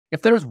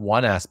If there's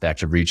one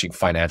aspect of reaching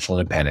financial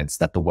independence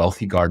that the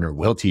wealthy gardener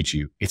will teach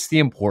you, it's the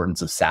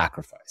importance of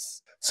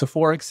sacrifice.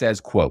 Soporic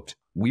says, quote,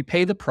 "We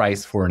pay the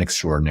price for an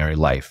extraordinary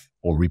life,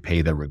 or we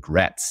pay the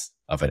regrets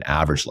of an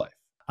average life.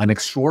 An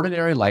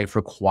extraordinary life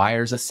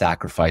requires a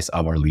sacrifice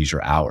of our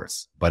leisure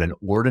hours, but an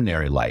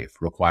ordinary life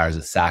requires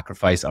a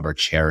sacrifice of our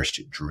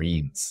cherished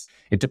dreams.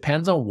 It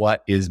depends on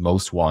what is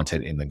most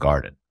wanted in the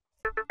garden."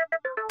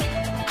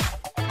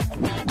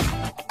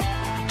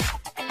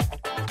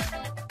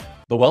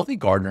 The Wealthy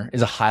Gardener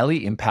is a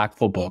highly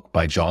impactful book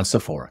by John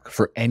Soporic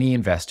for any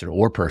investor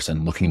or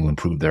person looking to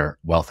improve their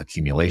wealth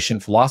accumulation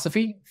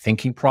philosophy,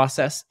 thinking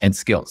process, and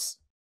skills.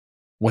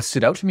 What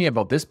stood out to me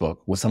about this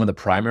book was some of the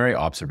primary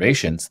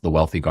observations the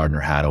Wealthy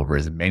Gardener had over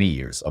his many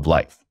years of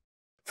life.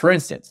 For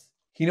instance,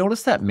 he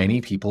noticed that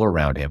many people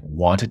around him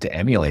wanted to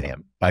emulate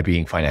him by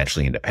being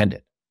financially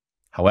independent.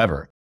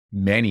 However,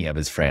 many of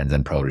his friends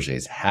and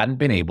proteges hadn't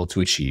been able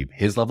to achieve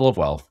his level of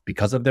wealth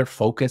because of their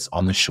focus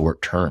on the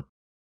short term.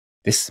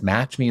 This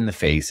smacked me in the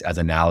face as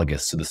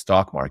analogous to the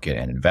stock market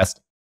and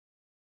investing.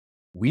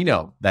 We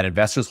know that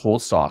investors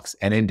hold stocks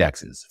and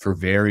indexes for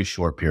very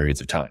short periods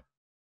of time.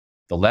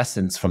 The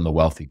lessons from the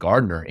Wealthy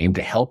Gardener aim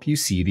to help you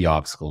see the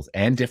obstacles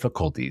and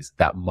difficulties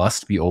that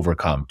must be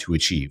overcome to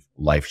achieve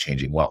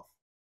life-changing wealth.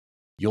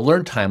 You'll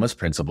learn timeless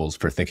principles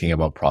for thinking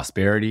about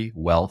prosperity,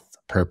 wealth,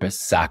 purpose,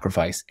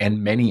 sacrifice,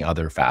 and many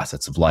other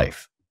facets of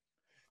life.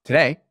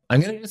 Today, I'm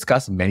going to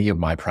discuss many of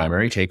my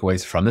primary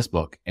takeaways from this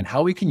book and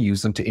how we can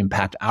use them to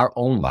impact our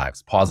own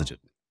lives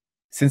positively.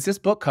 Since this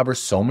book covers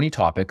so many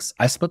topics,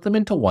 I split them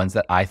into ones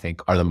that I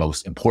think are the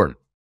most important.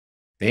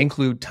 They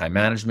include time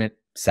management,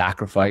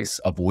 sacrifice,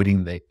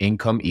 avoiding the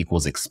income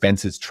equals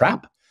expenses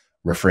trap,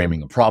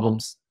 reframing of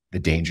problems, the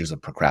dangers of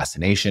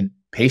procrastination,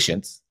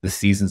 patience, the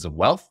seasons of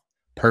wealth,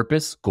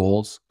 purpose,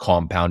 goals,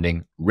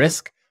 compounding,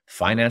 risk,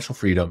 financial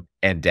freedom,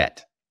 and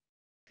debt.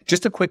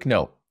 Just a quick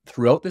note,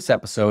 throughout this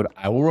episode,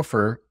 I will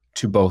refer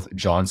to both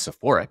John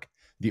Soporic,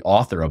 the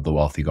author of The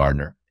Wealthy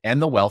Gardener,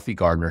 and The Wealthy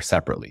Gardener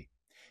separately.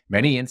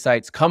 Many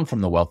insights come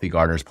from The Wealthy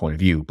Gardener's point of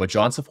view, but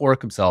John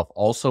Soporic himself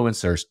also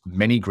inserts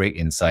many great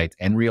insights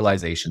and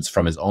realizations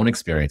from his own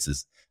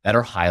experiences that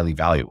are highly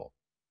valuable.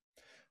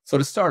 So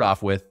to start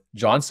off with,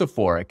 John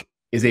Soporic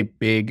is a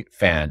big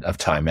fan of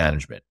time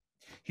management.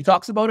 He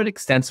talks about it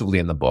extensively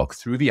in the book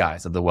through the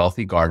eyes of the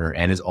Wealthy Gardener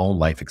and his own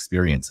life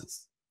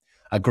experiences.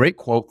 A great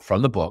quote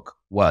from the book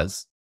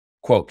was,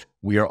 quote,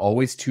 "We are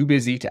always too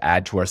busy to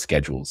add to our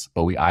schedules,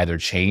 but we either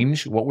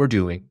change what we're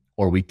doing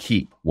or we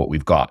keep what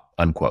we've got,"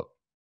 unquote.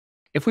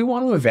 If we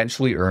want to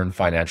eventually earn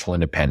financial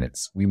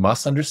independence, we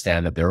must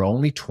understand that there are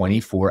only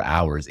 24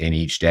 hours in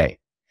each day.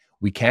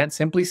 We can't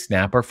simply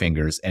snap our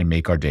fingers and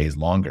make our days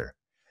longer.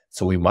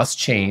 So we must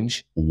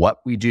change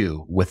what we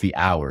do with the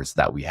hours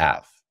that we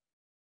have.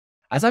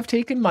 As I've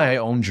taken my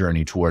own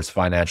journey towards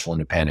financial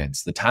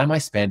independence, the time I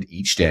spend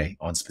each day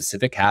on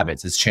specific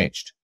habits has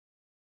changed.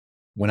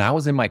 When I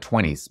was in my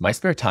 20s, my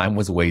spare time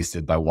was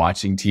wasted by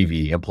watching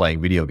TV and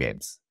playing video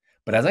games.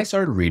 But as I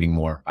started reading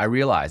more, I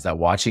realized that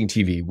watching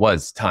TV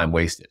was time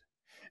wasted.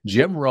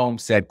 Jim Rome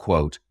said,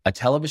 quote, "A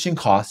television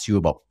costs you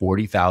about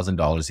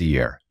 $40,000 a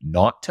year,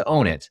 not to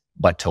own it,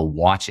 but to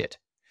watch it.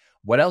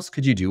 What else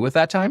could you do with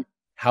that time?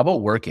 How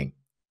about working,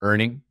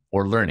 earning,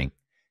 or learning?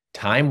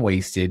 Time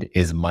wasted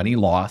is money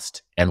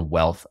lost and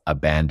wealth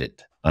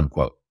abandoned,"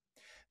 unquote.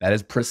 That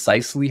is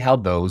precisely how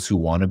those who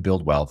want to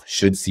build wealth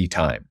should see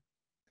time.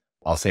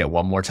 I'll say it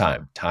one more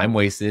time. Time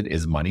wasted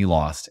is money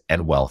lost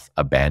and wealth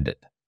abandoned.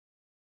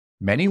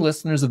 Many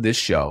listeners of this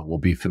show will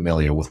be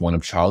familiar with one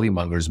of Charlie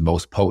Munger's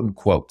most potent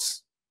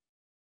quotes.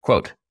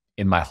 Quote,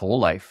 "In my whole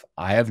life,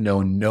 I have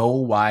known no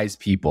wise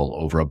people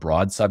over a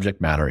broad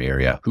subject matter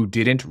area who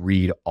didn't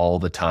read all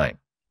the time.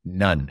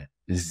 None.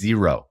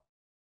 Zero.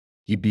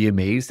 You'd be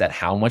amazed at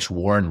how much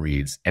Warren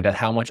reads and at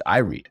how much I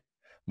read.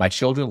 My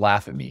children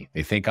laugh at me.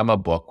 They think I'm a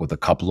book with a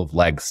couple of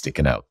legs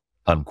sticking out,"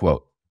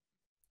 unquote.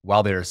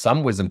 While there is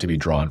some wisdom to be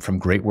drawn from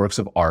great works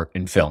of art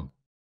and film,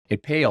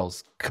 it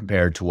pales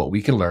compared to what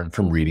we can learn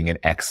from reading an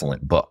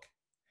excellent book.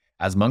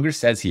 As Munger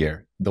says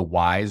here, the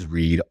wise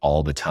read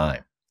all the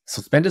time.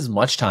 So spend as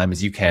much time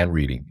as you can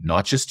reading,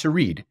 not just to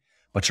read,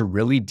 but to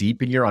really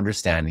deepen your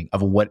understanding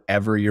of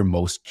whatever you're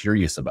most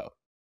curious about.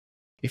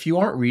 If you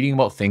aren't reading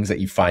about things that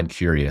you find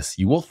curious,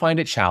 you will find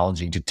it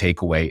challenging to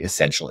take away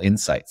essential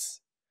insights.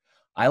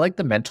 I like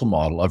the mental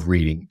model of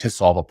reading to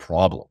solve a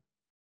problem.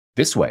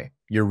 This way,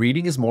 your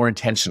reading is more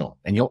intentional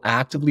and you'll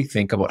actively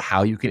think about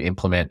how you can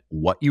implement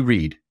what you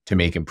read to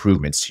make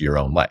improvements to your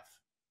own life.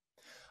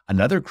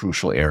 Another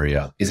crucial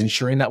area is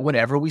ensuring that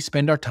whatever we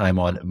spend our time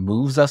on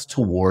moves us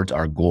towards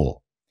our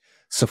goal.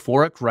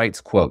 Soporic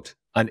writes, quote,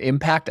 "An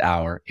impact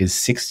hour is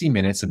 60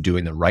 minutes of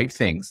doing the right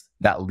things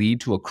that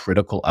lead to a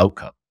critical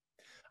outcome.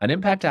 An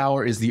impact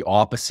hour is the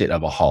opposite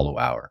of a hollow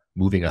hour,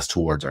 moving us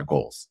towards our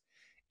goals.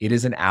 It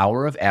is an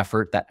hour of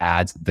effort that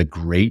adds the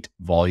great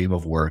volume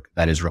of work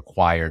that is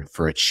required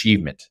for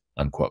achievement,"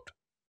 unquote.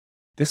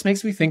 This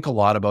makes me think a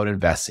lot about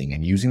investing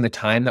and using the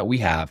time that we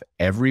have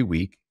every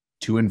week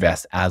to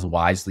invest as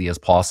wisely as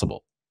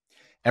possible.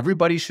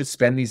 Everybody should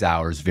spend these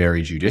hours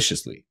very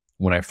judiciously.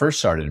 When I first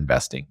started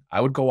investing,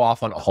 I would go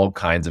off on all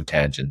kinds of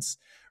tangents,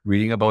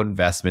 reading about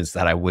investments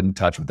that I wouldn't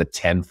touch with a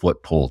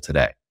 10-foot pole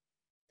today.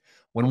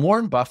 When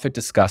Warren Buffett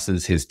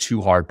discusses his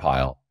too hard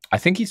pile, I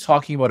think he's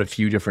talking about a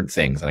few different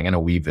things, and I'm going to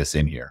weave this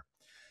in here.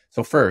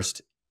 So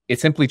first,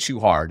 it's simply too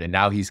hard, and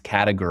now he's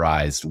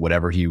categorized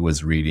whatever he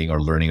was reading or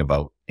learning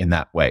about in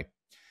that way.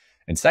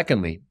 And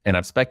secondly, and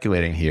I'm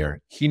speculating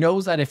here, he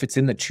knows that if it's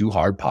in the too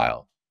hard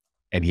pile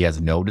and he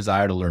has no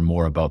desire to learn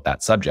more about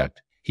that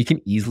subject, he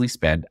can easily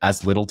spend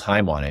as little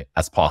time on it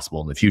as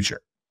possible in the future.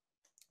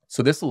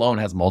 So this alone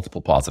has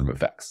multiple positive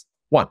effects.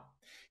 One,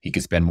 he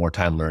can spend more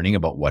time learning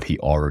about what he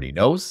already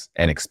knows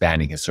and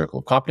expanding his circle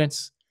of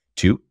competence.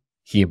 Two,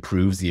 he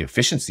improves the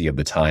efficiency of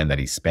the time that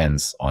he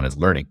spends on his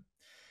learning.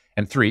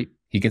 And three,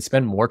 he can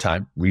spend more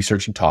time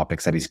researching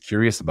topics that he's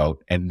curious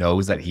about and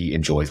knows that he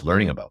enjoys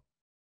learning about.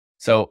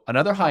 So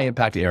another high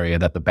impact area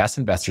that the best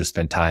investors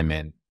spend time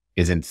in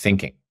is in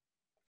thinking.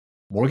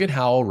 Morgan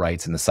Housel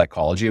writes in The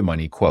Psychology of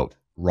Money, quote,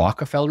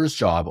 "Rockefeller's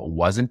job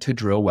wasn't to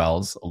drill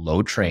wells,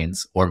 load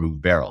trains, or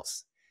move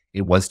barrels.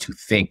 It was to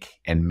think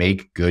and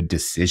make good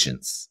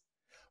decisions.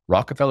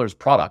 Rockefeller's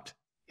product,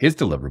 his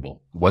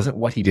deliverable, wasn't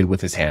what he did with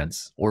his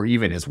hands or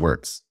even his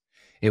words.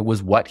 It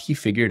was what he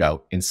figured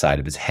out inside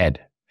of his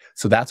head.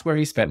 So that's where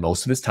he spent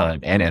most of his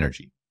time and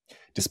energy.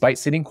 Despite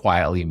sitting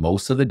quietly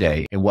most of the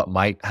day in what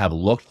might have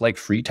looked like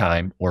free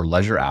time or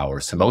leisure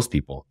hours to most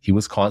people, he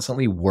was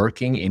constantly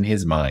working in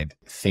his mind,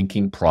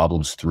 thinking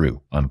problems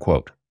through,"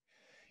 unquote.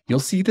 You'll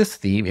see this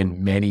theme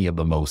in many of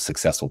the most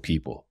successful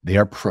people. They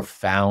are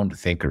profound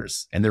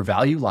thinkers, and their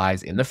value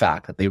lies in the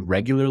fact that they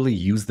regularly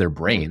use their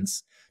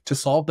brains to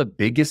solve the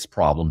biggest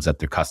problems that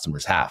their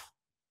customers have.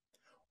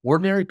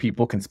 Ordinary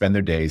people can spend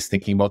their days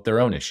thinking about their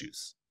own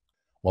issues.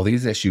 While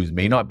these issues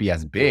may not be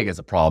as big as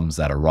the problems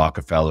that a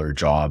Rockefeller,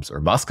 Jobs,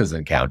 or Musk has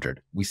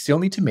encountered, we still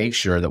need to make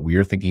sure that we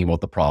are thinking about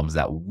the problems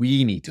that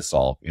we need to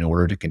solve in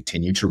order to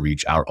continue to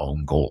reach our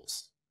own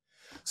goals.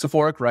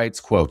 Soforic writes,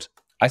 quote,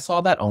 "I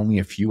saw that only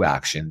a few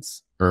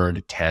actions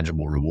earned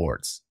tangible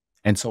rewards,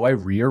 and so I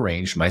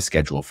rearranged my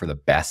schedule for the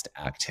best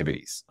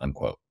activities,"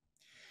 unquote.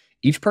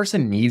 Each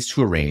person needs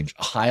to arrange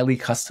a highly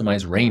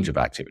customized range of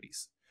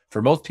activities.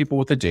 For most people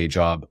with a day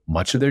job,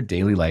 much of their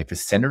daily life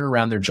is centered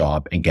around their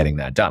job and getting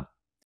that done.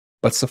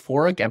 But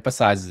Soforic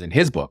emphasizes in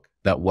his book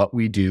that what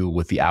we do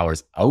with the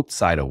hours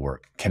outside of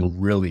work can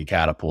really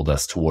catapult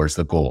us towards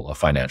the goal of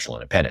financial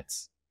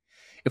independence.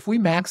 If we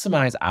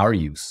maximize our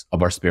use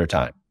of our spare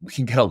time, we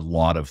can get a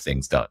lot of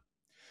things done.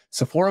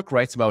 Soforic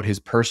writes about his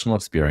personal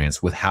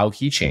experience with how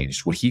he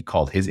changed what he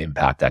called his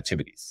impact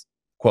activities.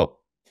 Quote,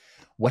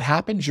 "What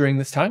happened during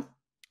this time?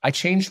 I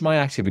changed my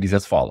activities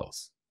as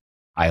follows.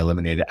 I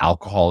eliminated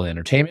alcohol and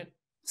entertainment,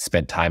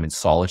 spent time in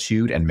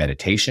solitude and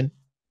meditation,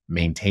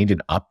 maintained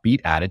an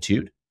upbeat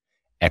attitude,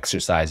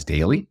 exercised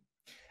daily,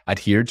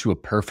 adhered to a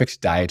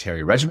perfect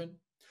dietary regimen,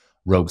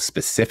 wrote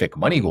specific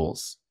money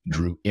goals,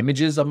 drew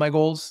images of my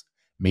goals,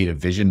 made a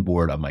vision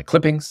board of my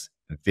clippings,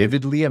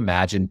 vividly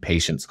imagined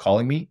patients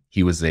calling me,"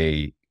 he was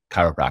a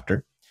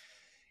chiropractor,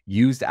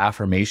 "used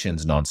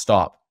affirmations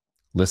nonstop,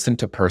 listened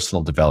to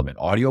personal development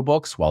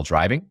audiobooks while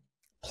driving,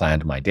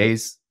 planned my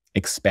days,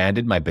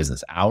 expanded my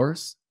business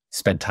hours,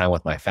 spent time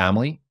with my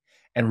family,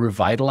 and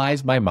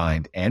revitalized my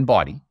mind and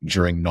body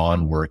during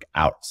non-work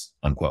hours,"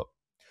 unquote.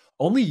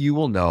 Only you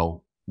will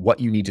know what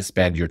you need to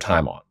spend your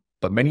time on,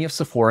 but many of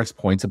Soforic's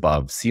points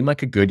above seem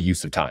like a good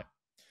use of time.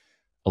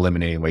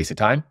 Eliminating wasted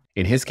time,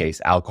 in his case,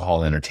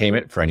 alcohol and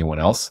entertainment. For anyone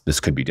else, this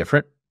could be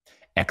different.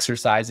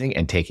 Exercising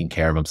and taking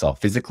care of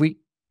himself physically,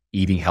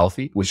 eating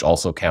healthy, which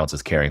also counts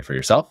as caring for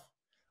yourself,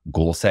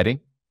 goal setting,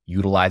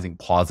 utilizing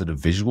positive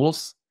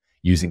visuals,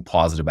 using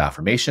positive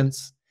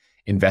affirmations,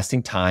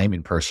 investing time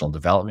in personal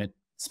development,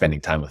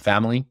 spending time with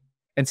family,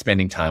 and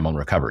spending time on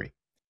recovery.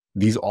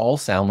 These all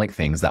sound like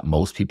things that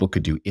most people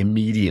could do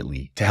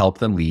immediately to help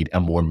them lead a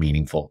more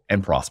meaningful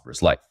and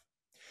prosperous life.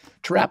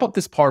 To wrap up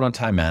this part on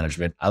time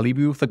management, I'll leave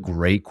you with a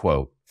great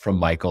quote from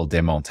Michael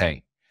de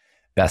Montaigne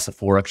that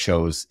Soforic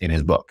shows in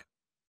his book.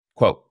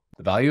 Quote,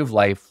 "The value of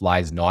life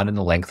lies not in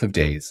the length of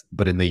days,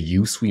 but in the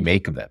use we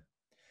make of them.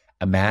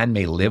 A man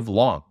may live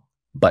long,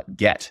 but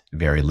get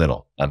very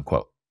little,"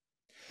 unquote.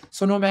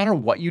 So no matter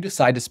what you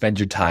decide to spend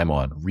your time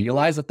on,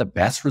 realize that the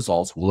best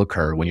results will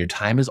occur when your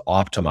time is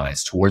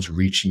optimized towards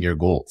reaching your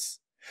goals.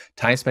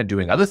 Time spent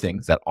doing other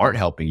things that aren't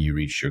helping you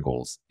reach your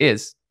goals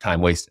is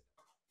time wasted.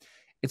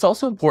 It's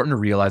also important to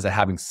realize that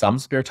having some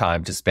spare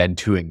time to spend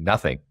doing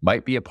nothing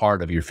might be a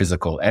part of your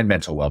physical and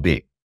mental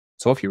well-being.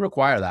 So if you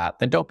require that,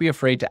 then don't be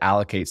afraid to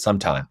allocate some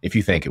time if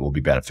you think it will be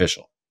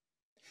beneficial.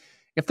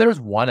 If there is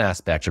one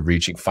aspect of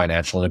reaching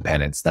financial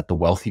independence that the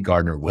wealthy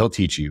gardener will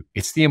teach you,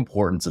 it's the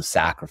importance of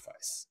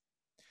sacrifice.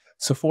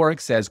 Soforic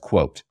says,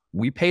 quote,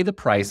 "We pay the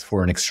price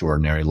for an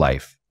extraordinary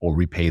life, or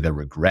we pay the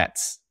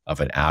regrets of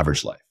an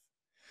average life.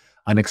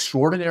 An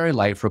extraordinary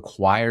life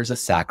requires a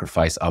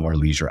sacrifice of our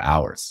leisure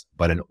hours,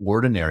 but an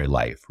ordinary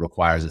life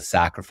requires a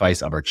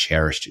sacrifice of our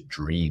cherished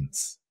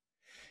dreams.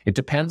 It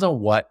depends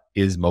on what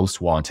is most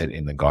wanted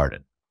in the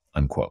garden,"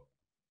 unquote.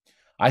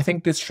 I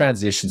think this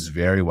transitions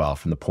very well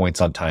from the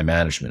points on time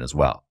management as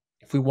well.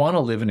 If we want to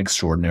live an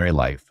extraordinary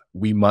life,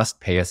 we must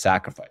pay a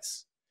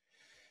sacrifice.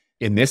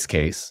 In this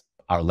case,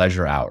 our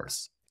leisure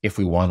hours. If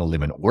we want to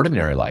live an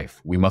ordinary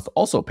life, we must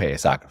also pay a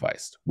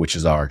sacrifice, which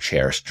is our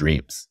cherished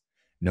dreams.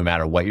 No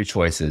matter what your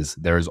choice is,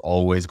 there is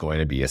always going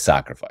to be a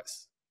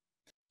sacrifice.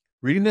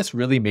 Reading this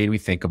really made me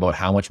think about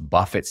how much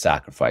Buffett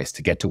sacrificed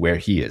to get to where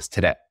he is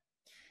today.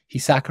 He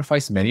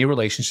sacrificed many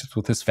relationships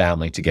with his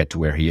family to get to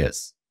where he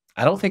is.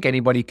 I don't think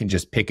anybody can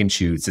just pick and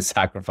choose to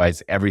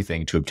sacrifice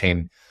everything to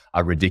obtain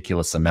a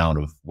ridiculous amount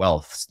of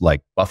wealth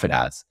like Buffett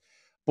has.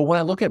 But when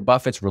I look at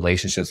Buffett's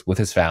relationships with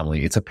his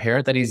family, it's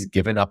apparent that he's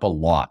given up a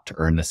lot to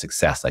earn the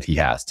success that he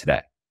has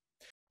today.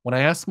 When I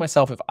ask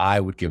myself if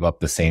I would give up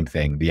the same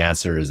thing, the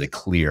answer is a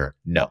clear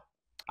no.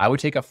 I would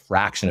take a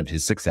fraction of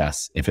his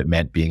success if it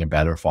meant being a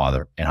better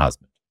father and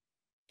husband.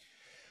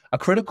 A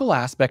critical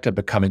aspect of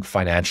becoming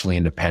financially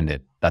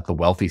independent that the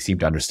wealthy seem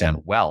to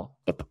understand well,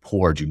 but the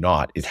poor do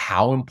not, is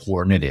how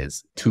important it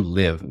is to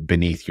live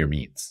beneath your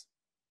means.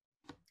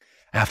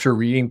 After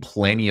reading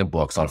plenty of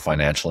books on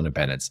financial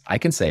independence, I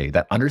can say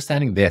that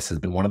understanding this has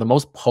been one of the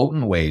most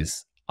potent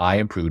ways I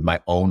improved my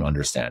own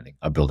understanding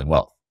of building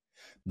wealth.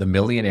 The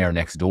Millionaire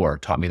Next Door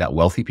taught me that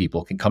wealthy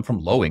people can come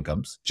from low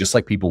incomes, just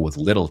like people with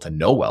little to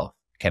no wealth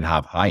can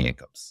have high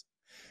incomes.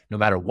 No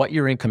matter what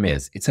your income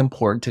is, it's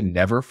important to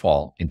never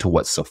fall into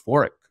what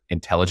Sephoric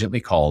intelligently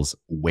calls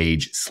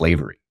wage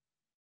slavery.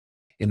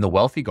 In The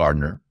Wealthy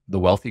Gardener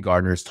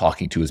is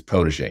talking to his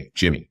protege,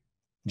 Jimmy.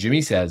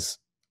 Jimmy says,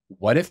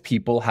 what if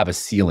people have a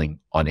ceiling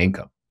on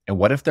income? And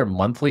what if their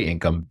monthly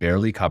income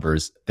barely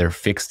covers their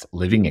fixed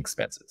living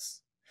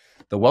expenses?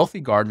 The Wealthy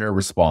Gardener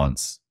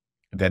responds,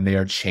 then they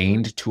are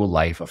chained to a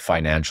life of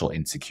financial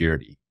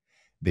insecurity.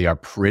 They are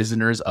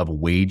prisoners of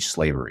wage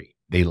slavery.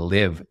 They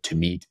live to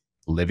meet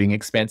living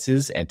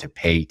expenses and to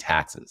pay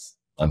taxes,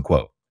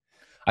 unquote.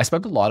 I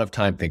spent a lot of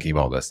time thinking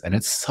about this, and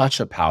it's such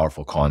a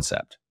powerful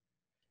concept.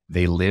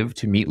 They live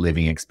to meet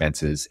living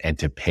expenses and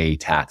to pay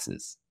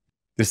taxes.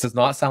 This does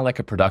not sound like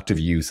a productive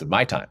use of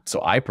my time,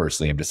 so I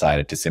personally have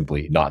decided to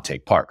simply not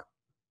take part.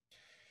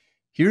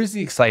 Here's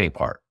the exciting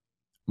part.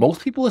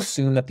 Most people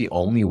assume that the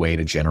only way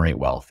to generate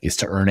wealth is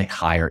to earn a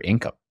higher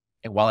income.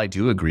 And while I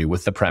do agree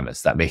with the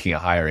premise that making a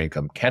higher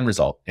income can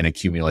result in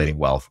accumulating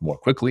wealth more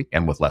quickly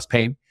and with less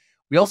pain,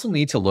 we also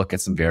need to look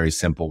at some very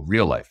simple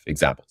real-life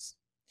examples.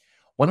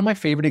 One of my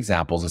favorite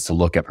examples is to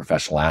look at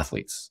professional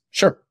athletes.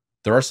 Sure,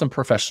 there are some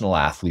professional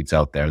athletes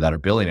out there that are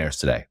billionaires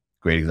today.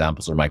 Great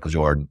examples are Michael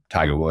Jordan,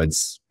 Tiger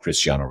Woods,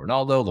 Cristiano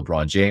Ronaldo,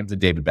 LeBron James,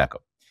 and David Beckham.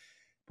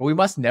 But we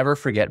must never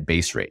forget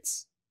base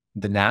rates.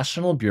 The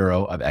National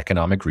Bureau of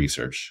Economic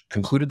Research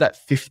concluded that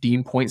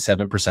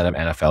 15.7% of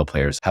NFL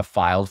players have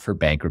filed for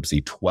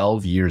bankruptcy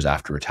 12 years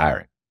after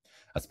retiring.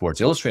 A Sports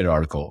Illustrated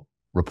article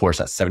reports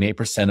that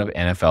 78% of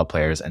NFL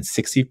players and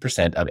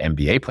 60% of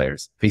NBA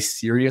players face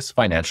serious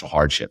financial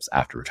hardships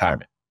after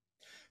retirement.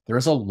 There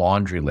is a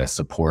laundry list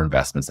of poor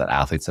investments that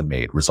athletes have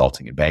made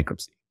resulting in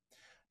bankruptcy.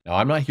 Now,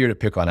 I'm not here to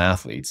pick on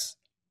athletes.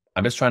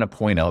 I'm just trying to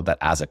point out that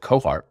as a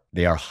cohort,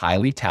 they are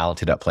highly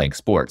talented at playing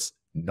sports,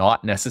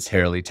 not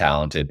necessarily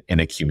talented in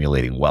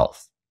accumulating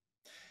wealth.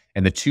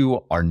 And the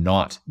two are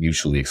not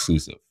mutually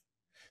exclusive.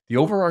 The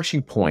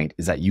overarching point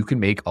is that you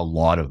can make a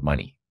lot of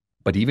money,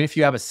 but even if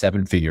you have a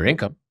seven-figure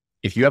income,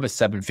 if you have a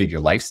seven-figure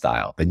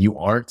lifestyle, then you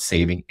aren't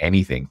saving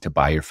anything to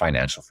buy your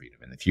financial freedom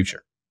in the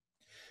future.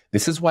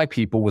 This is why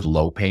people with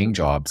low-paying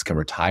jobs can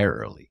retire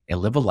early and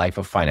live a life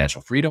of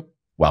financial freedom,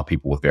 while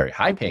people with very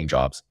high-paying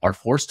jobs are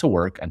forced to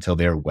work until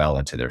they're well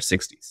into their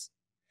 60s.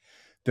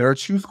 There are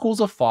two schools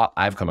of thought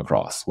I've come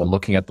across when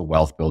looking at the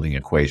wealth building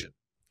equation.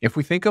 If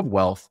we think of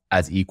wealth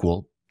as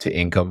equal to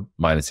income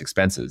minus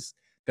expenses,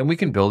 then we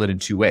can build it in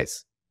two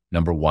ways.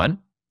 Number one,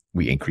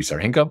 we increase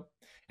our income.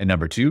 And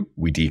number two,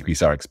 we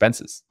decrease our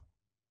expenses.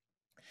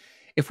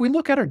 If we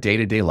look at our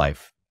day-to-day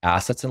life,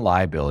 assets and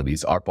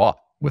liabilities are bought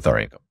with our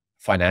income.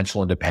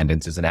 Financial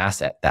independence is an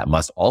asset that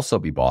must also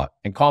be bought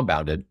and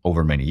compounded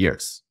over many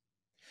years.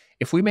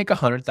 If we make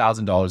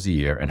 $100,000 a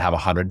year and have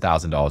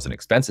 $100,000 in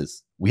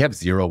expenses, we have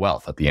zero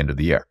wealth at the end of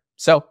the year.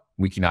 So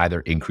we can either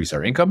increase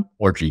our income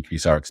or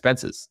decrease our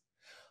expenses.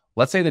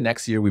 Let's say the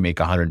next year we make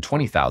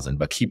 $120,000,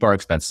 but keep our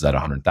expenses at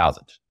 $100,000.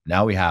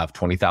 Now we have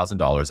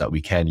 $20,000 that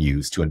we can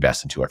use to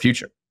invest into our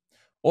future.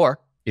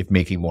 Or if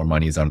making more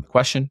money is out of the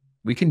question,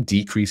 we can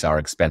decrease our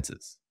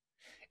expenses.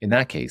 In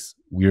that case,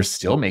 we are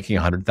still making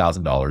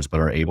 $100,000, but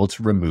are able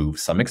to remove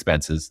some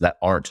expenses that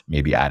aren't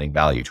maybe adding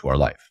value to our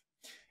life.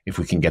 If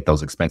we can get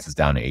those expenses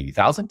down to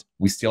 $80,000,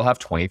 we still have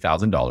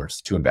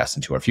 $20,000 to invest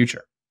into our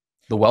future.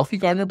 The Wealthy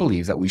Gardener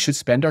believes that we should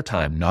spend our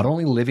time not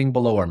only living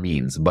below our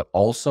means, but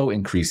also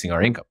increasing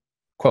our income.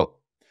 Quote,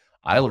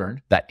 I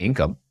learned that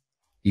income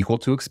equal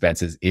to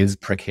expenses is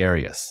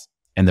precarious,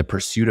 and the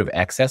pursuit of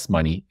excess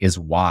money is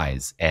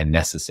wise and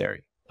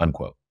necessary,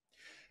 unquote.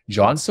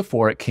 John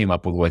Sephoric came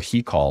up with what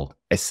he called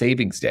a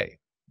savings day.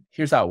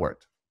 Here's how it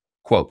worked.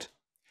 Quote,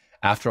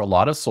 after a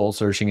lot of soul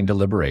searching and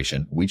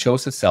deliberation, we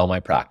chose to sell my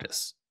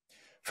practice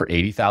for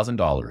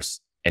 $80,000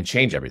 and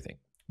change everything.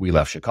 We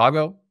left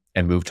Chicago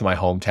and moved to my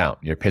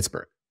hometown near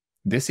Pittsburgh.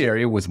 This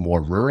area was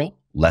more rural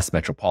less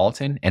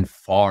metropolitan, and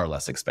far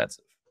less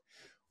expensive.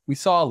 We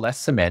saw less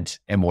cement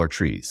and more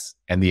trees,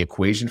 and the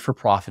equation for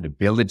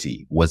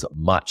profitability was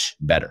much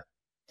better.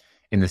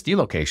 In this new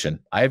location,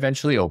 I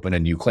eventually opened a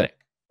new clinic.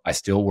 I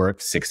still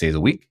worked 6 days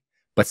a week,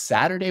 but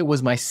Saturday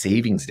was my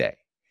savings day.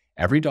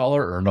 Every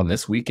dollar earned on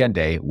this weekend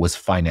day was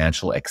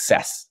financial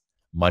excess,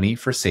 money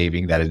for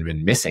saving that had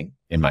been missing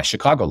in my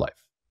Chicago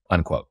life,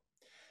 unquote.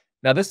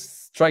 Now, this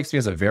strikes me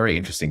as a very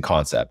interesting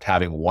concept,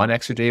 having one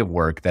extra day of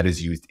work that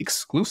is used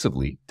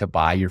exclusively to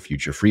buy your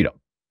future freedom.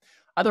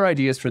 Other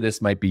ideas for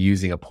this might be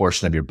using a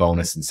portion of your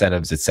bonus,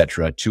 incentives,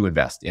 etc., to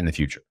invest in the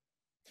future.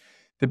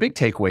 The big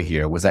takeaway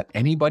here was that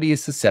anybody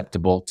is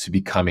susceptible to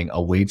becoming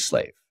a wage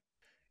slave.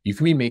 You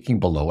can be making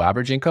below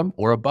average income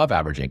or above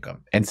average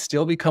income and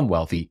still become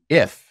wealthy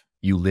if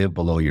you live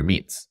below your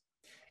means.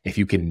 If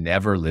you can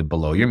never live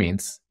below your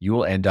means, you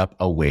will end up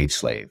a wage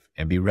slave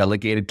and be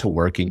relegated to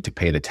working to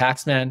pay the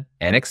taxman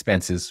and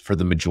expenses for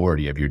the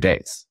majority of your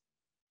days.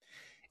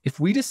 If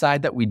we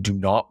decide that we do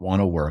not want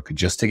to work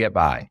just to get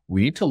by,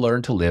 we need to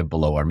learn to live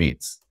below our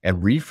means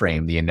and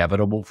reframe the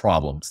inevitable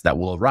problems that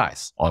will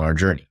arise on our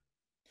journey.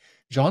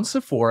 John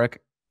Saforic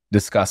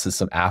discusses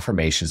some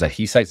affirmations that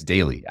he cites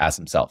daily as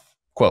himself.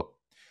 Quote,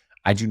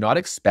 "I do not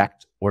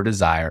expect or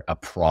desire a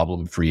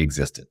problem-free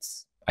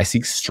existence. I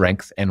seek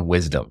strength and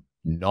wisdom,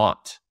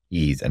 not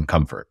ease and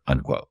comfort,"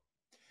 unquote.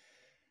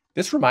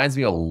 This reminds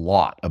me a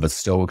lot of a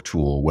Stoic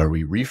tool where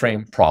we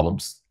reframe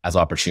problems as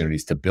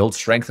opportunities to build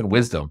strength and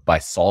wisdom by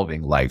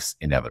solving life's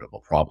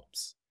inevitable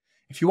problems.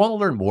 If you want to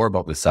learn more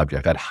about this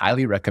subject, I'd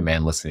highly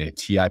recommend listening to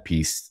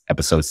TIP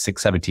episode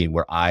 617,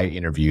 where I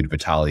interviewed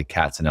Vitaly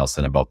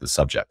Katzenelson about this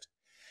subject.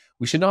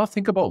 We should not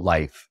think about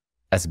life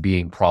as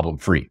being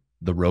problem-free.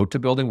 The road to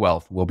building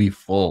wealth will be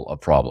full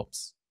of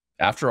problems.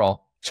 After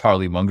all,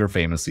 Charlie Munger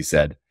famously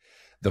said,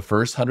 "The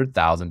first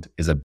 100,000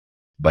 is a,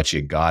 but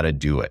you gotta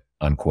do it,"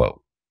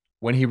 unquote.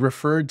 When he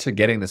referred to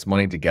getting this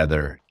money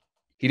together,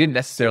 he didn't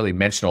necessarily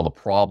mention all the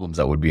problems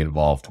that would be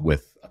involved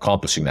with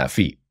accomplishing that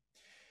feat.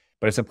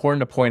 But it's important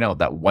to point out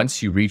that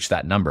once you reach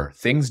that number,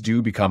 things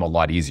do become a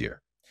lot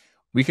easier.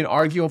 We can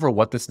argue over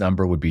what this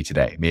number would be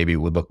today. Maybe it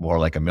would look more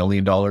like $1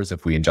 million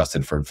if we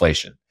adjusted for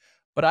inflation.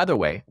 But either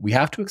way, we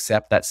have to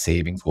accept that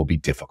savings will be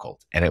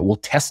difficult and it will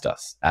test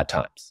us at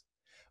times.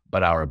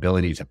 But our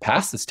ability to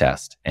pass this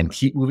test and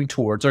keep moving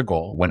towards our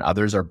goal when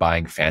others are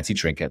buying fancy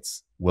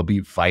trinkets will be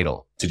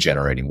vital to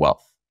generating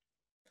wealth.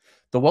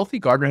 The Wealthy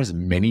Gardener has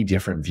many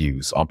different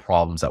views on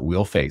problems that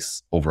we'll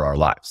face over our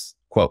lives.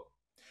 Quote,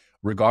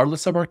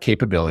 "Regardless of our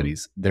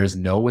capabilities, there's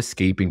no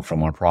escaping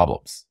from our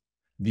problems.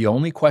 The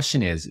only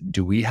question is,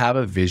 do we have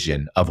a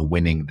vision of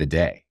winning the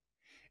day?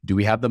 Do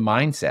we have the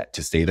mindset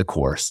to stay the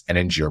course and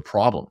endure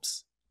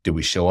problems? Do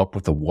we show up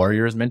with the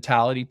warrior's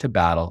mentality to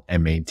battle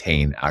and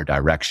maintain our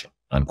direction?"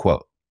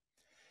 Unquote.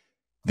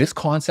 This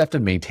concept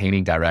of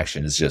maintaining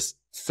direction is just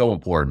so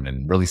important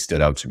and really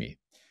stood out to me.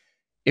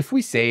 If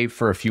we save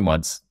for a few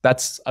months,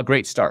 that's a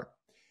great start.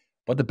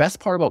 But the best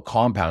part about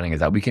compounding is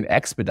that we can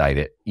expedite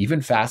it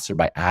even faster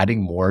by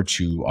adding more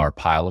to our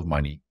pile of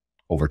money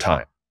over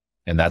time.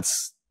 And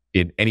that's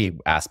in any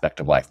aspect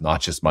of life,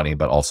 not just money,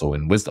 but also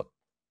in wisdom.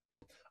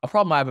 A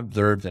problem I've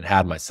observed and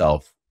had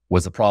myself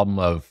was the problem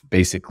of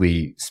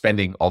basically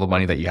spending all the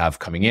money that you have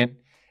coming in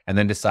and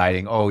then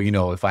deciding,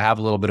 if I have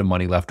a little bit of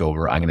money left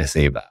over, I'm going to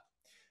save that.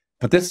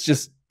 But this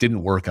just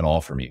didn't work at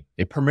all for me.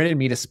 It permitted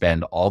me to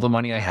spend all the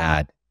money I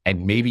had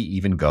and maybe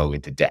even go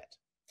into debt.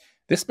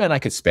 This meant I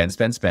could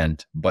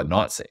spend, but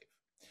not save.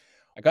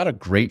 I got a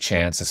great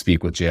chance to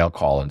speak with J.L.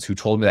 Collins, who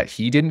told me that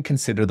he didn't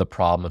consider the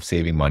problem of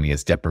saving money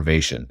as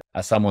deprivation,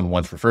 as someone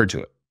once referred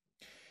to it.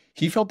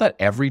 He felt that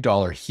every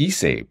dollar he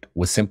saved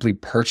was simply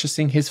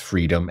purchasing his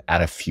freedom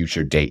at a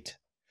future date.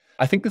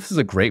 I think this is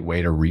a great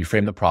way to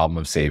reframe the problem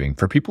of saving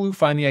for people who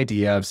find the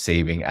idea of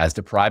saving as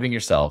depriving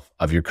yourself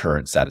of your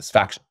current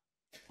satisfaction.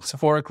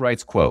 Saforic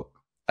writes, quote,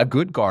 "A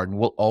good garden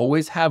will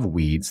always have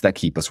weeds that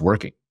keep us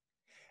working.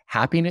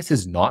 Happiness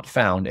is not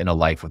found in a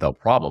life without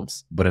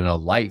problems, but in a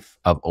life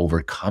of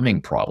overcoming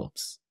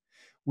problems.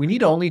 We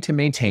need only to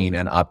maintain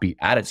an upbeat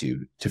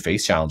attitude to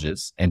face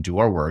challenges and do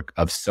our work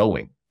of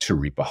sowing to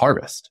reap a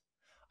harvest.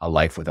 A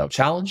life without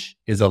challenge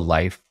is a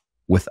life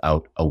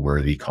without a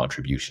worthy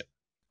contribution,"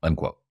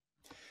 unquote.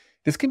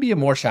 This can be a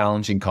more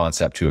challenging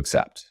concept to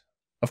accept.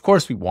 Of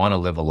course, we want to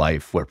live a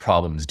life where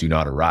problems do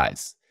not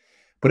arise.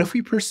 But if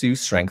we pursue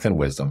strength and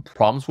wisdom,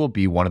 problems will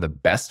be one of the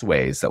best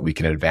ways that we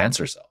can advance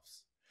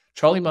ourselves.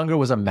 Charlie Munger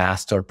was a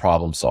master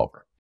problem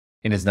solver.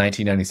 In his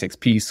 1996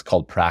 piece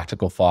called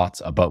Practical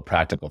Thoughts About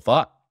Practical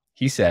Thought,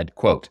 he said,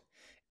 quote,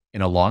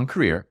 "In a long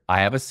career,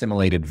 I have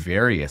assimilated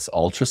various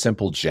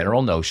ultra-simple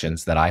general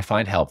notions that I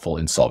find helpful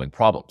in solving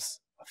problems.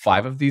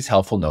 5 of these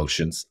helpful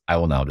notions I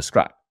will now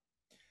describe,"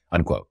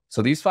 unquote.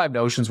 So these 5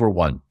 notions were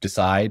 1,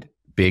 decide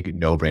big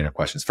no-brainer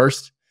questions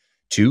first.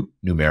 2,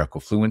 numerical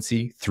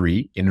fluency.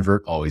 3,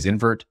 invert, always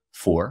invert.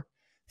 4,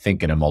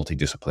 think in a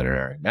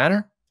multidisciplinary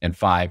manner. And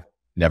 5,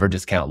 never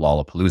discount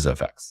Lollapalooza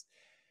effects.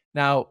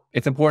 Now,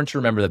 it's important to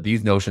remember that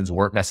these notions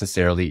weren't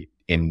necessarily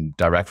in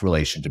direct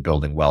relation to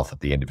building wealth at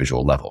the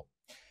individual level.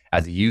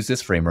 as he used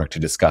this framework to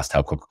discuss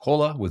how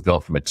Coca-Cola was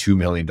built from a $2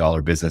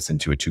 million business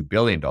into a $2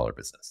 billion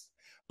business.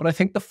 But I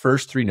think the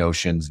first three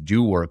notions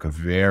do work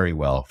very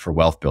well for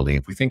wealth building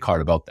if we think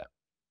hard about them.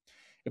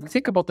 If we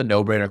think about the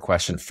no-brainer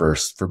question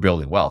first for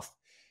building wealth,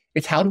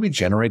 it's how do we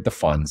generate the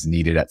funds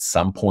needed at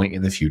some point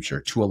in the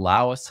future to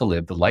allow us to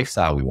live the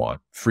lifestyle we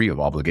want, free of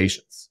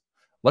obligations?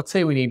 Let's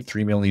say we need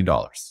 $3 million.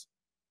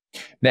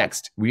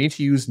 Next, we need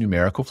to use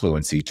numerical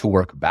fluency to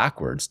work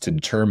backwards to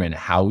determine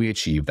how we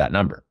achieve that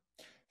number.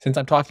 Since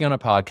I'm talking on a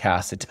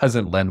podcast, it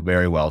doesn't lend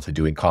very well to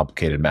doing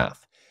complicated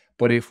math.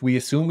 But if we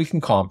assume we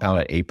can compound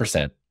at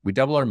 8%, we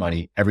double our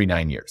money every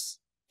 9 years.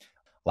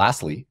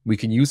 Lastly, we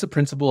can use the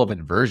principle of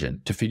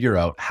inversion to figure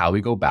out how we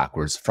go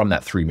backwards from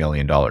that $3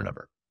 million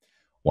number.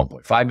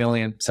 $1.5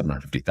 million,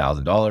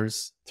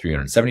 $750,000,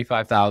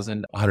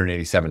 $375,000,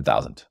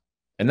 $187,000.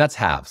 And that's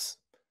halves.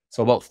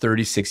 So about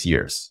 36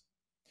 years.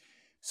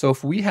 So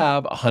if we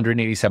have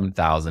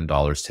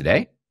 $187,000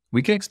 today,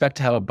 we can expect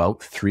to have about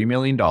 $3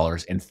 million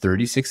in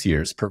 36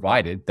 years,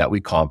 provided that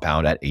we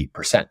compound at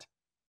 8%.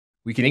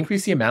 We can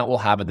increase the amount we'll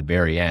have at the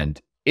very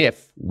end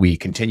if we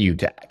continue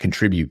to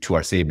contribute to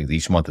our savings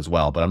each month as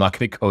well. But I'm not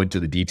going to go into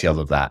the details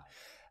of that,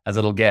 as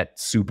it'll get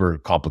super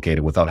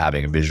complicated without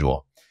having a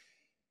visual.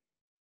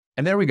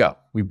 And there we go.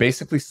 We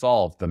basically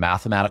solved the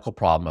mathematical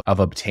problem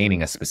of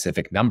obtaining a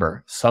specific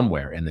number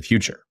somewhere in the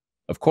future.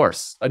 Of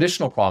course,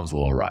 additional problems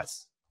will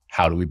arise.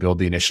 How do we build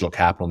the initial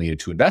capital needed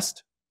to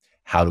invest?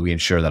 How do we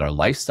ensure that our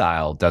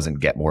lifestyle doesn't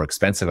get more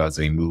expensive as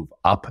we move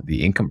up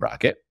the income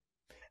bracket?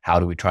 How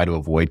do we try to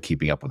avoid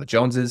keeping up with the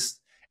Joneses?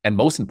 And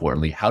most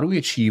importantly, how do we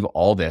achieve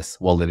all this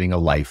while living a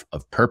life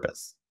of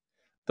purpose?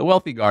 The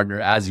wealthy gardener,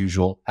 as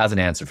usual, has an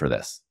answer for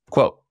this.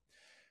 Quote,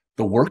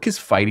 "The work is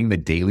fighting the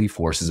daily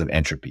forces of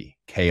entropy,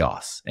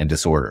 chaos, and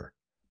disorder.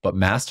 But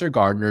master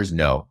gardeners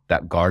know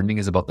that gardening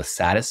is about the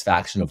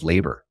satisfaction of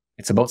labor.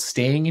 It's about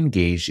staying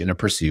engaged in a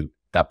pursuit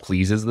that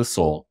pleases the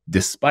soul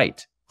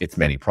despite its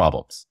many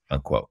problems."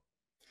 Unquote.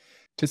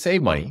 To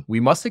save money, we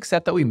must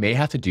accept that we may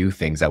have to do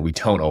things that we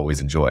don't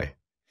always enjoy.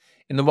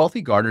 In the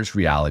wealthy gardener's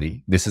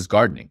reality, this is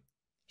gardening.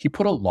 He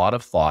put a lot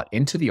of thought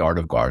into the art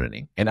of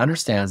gardening and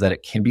understands that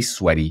it can be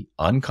sweaty,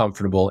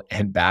 uncomfortable,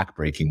 and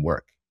back-breaking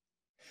work.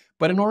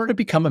 But in order to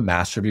become a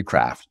master of your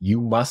craft,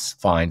 you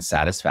must find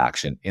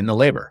satisfaction in the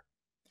labor.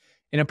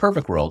 In a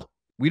perfect world,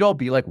 we'd all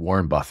be like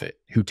Warren Buffett,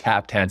 who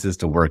tap dances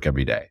to work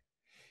every day.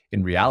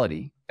 In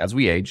reality, as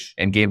we age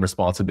and gain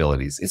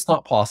responsibilities, it's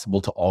not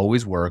possible to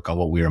always work on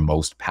what we are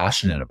most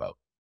passionate about.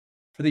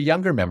 For the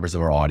younger members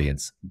of our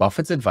audience,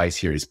 Buffett's advice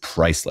here is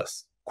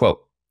priceless.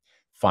 Quote,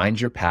 "Find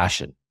your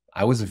passion.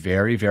 I was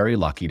very, very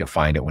lucky to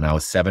find it when I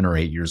was 7 or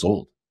 8 years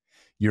old.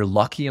 You're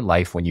lucky in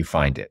life when you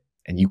find it,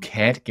 and you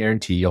can't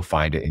guarantee you'll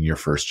find it in your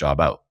first job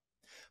out.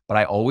 But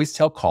I always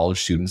tell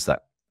college students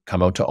that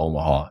come out to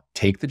Omaha,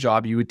 take the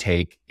job you would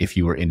take if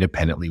you were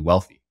independently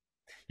wealthy.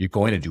 You're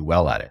going to do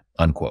well at it."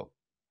 Unquote.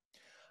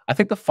 I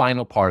think the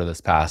final part of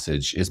this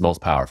passage is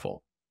most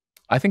powerful.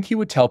 I think he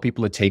would tell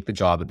people to take the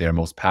job that they're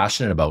most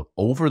passionate about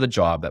over the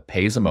job that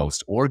pays the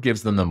most or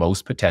gives them the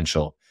most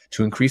potential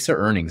to increase their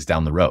earnings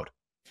down the road.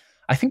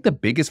 I think the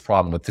biggest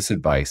problem with this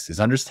advice is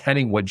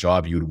understanding what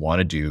job you would want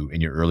to do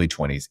in your early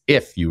 20s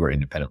if you were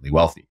independently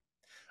wealthy.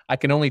 I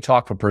can only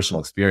talk from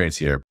personal experience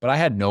here, but I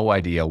had no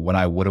idea what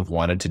I would have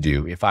wanted to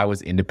do if I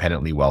was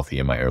independently wealthy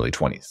in my early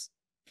 20s.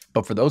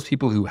 But for those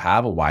people who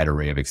have a wide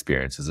array of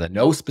experiences and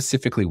know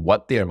specifically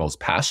what they are most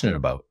passionate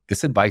about,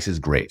 this advice is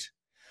great.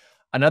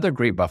 Another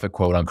great Buffett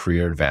quote on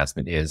career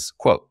advancement is,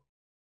 quote,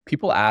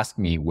 "People ask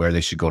me where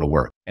they should go to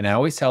work, and I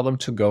always tell them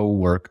to go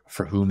work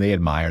for whom they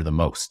admire the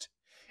most.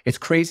 It's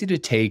crazy to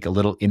take a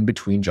little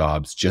in-between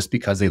jobs just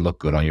because they look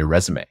good on your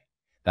resume.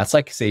 That's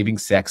like saving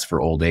sex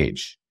for old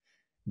age.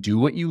 Do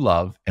what you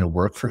love and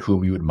work for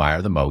whom you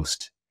admire the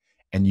most,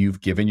 and you've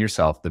given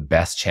yourself the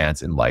best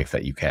chance in life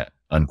that you can."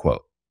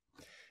 Unquote.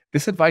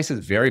 This advice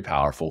is very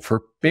powerful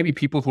for maybe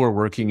people who are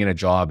working in a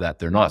job that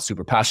they're not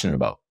super passionate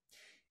about.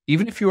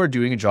 Even if you are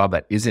doing a job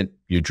that isn't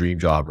your dream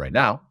job right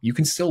now, you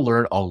can still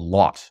learn a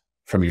lot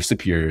from your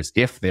superiors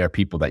if they are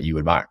people that you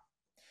admire.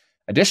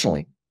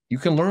 Additionally, you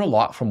can learn a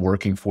lot from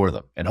working for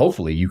them, and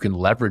hopefully you can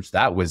leverage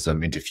that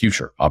wisdom into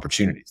future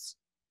opportunities.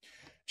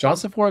 John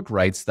Saforic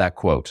writes that,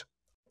 quote,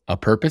 "A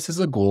purpose is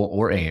a goal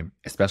or aim,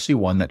 especially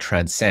one that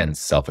transcends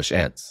selfish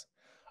ends.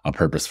 A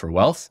purpose for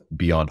wealth,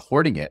 beyond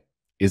hoarding it,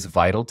 is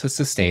vital to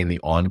sustain the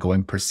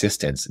ongoing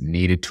persistence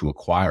needed to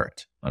acquire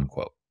it."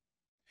 Unquote.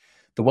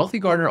 The wealthy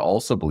gardener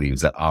also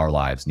believes that our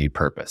lives need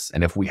purpose.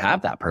 And if we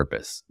have that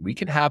purpose, we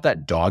can have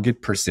that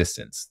dogged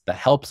persistence that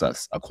helps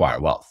us acquire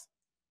wealth.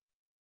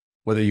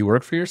 Whether you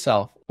work for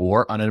yourself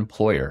or on an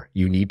employer,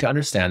 you need to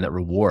understand that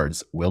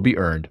rewards will be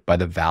earned by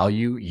the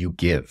value you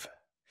give.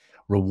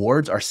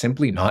 Rewards are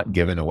simply not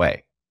given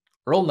away.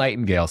 Earl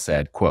Nightingale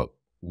said, quote,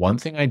 "One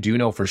thing I do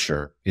know for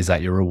sure is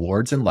that your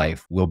rewards in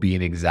life will be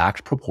in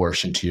exact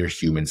proportion to your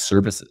human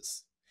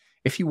services.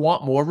 If you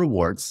want more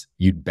rewards,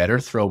 you'd better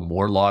throw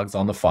more logs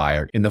on the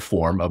fire in the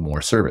form of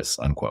more service."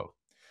 Unquote.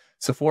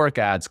 Saforic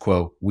adds,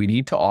 quote, "We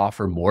need to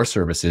offer more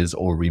services,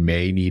 or we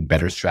may need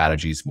better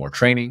strategies, more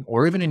training,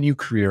 or even a new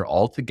career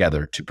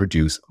altogether to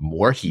produce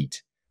more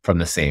heat from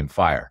the same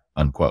fire,"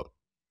 unquote.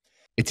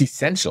 It's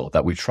essential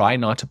that we try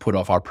not to put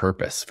off our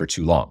purpose for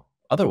too long.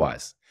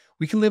 Otherwise,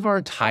 we can live our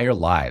entire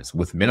lives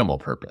with minimal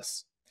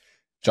purpose.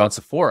 John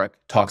Saforic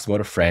talks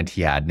about a friend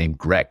he had named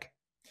Greg.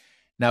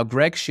 Now,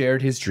 Greg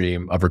shared his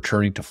dream of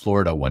returning to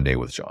Florida one day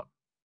with John.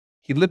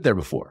 He'd lived there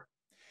before,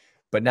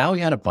 but now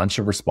he had a bunch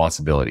of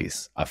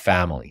responsibilities, a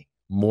family,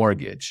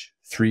 mortgage,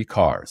 3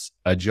 cars,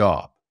 a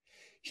job.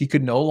 He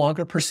could no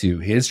longer pursue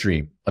his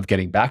dream of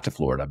getting back to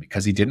Florida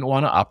because he didn't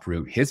want to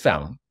uproot his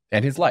family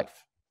and his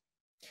life.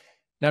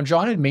 Now,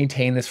 John had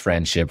maintained this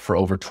friendship for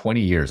over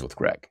 20 years with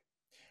Greg.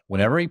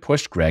 Whenever he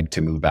pushed Greg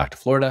to move back to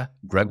Florida,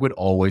 Greg would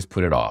always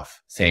put it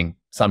off, saying,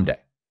 "Someday."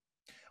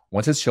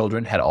 Once his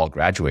children had all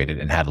graduated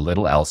and had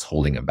little else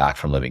holding him back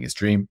from living his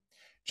dream,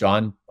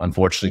 John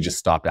unfortunately just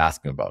stopped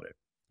asking about it.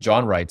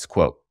 John writes,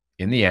 quote,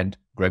 "In the end,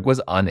 Greg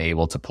was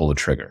unable to pull the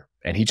trigger,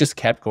 and he just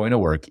kept going to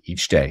work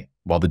each day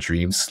while the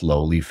dream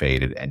slowly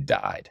faded and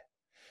died.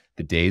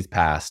 The days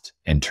passed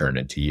and turned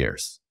into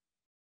years."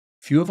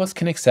 Few of us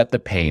can accept the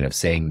pain of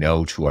saying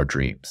no to our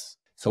dreams,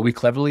 so we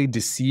cleverly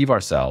deceive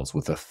ourselves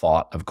with the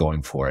thought of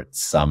going for it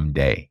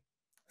someday.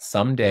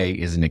 Someday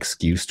is an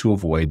excuse to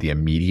avoid the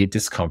immediate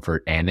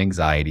discomfort and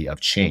anxiety of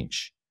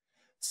change.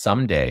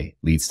 Someday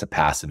leads to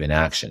passive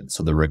inaction,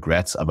 so the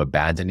regrets of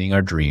abandoning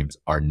our dreams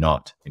are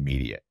not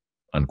immediate,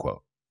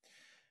 unquote.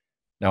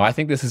 Now, I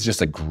think this is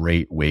just a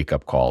great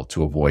wake-up call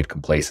to avoid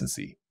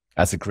complacency.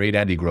 As the great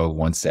Andy Grove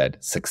once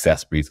said,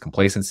 "Success breeds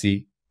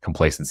complacency,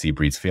 complacency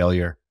breeds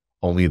failure,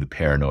 only the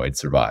paranoid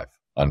survive,"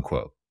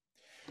 unquote.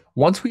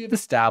 Once we have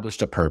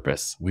established a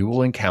purpose, we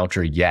will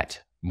encounter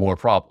yet more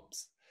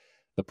problems.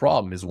 The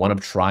problem is one of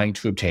trying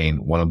to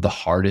obtain one of the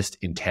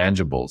hardest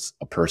intangibles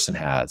a person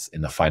has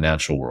in the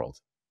financial world.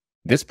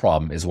 This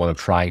problem is one of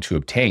trying to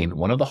obtain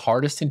one of the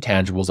hardest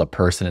intangibles a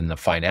person in the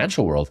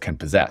financial world can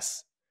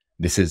possess.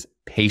 This is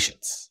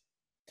patience.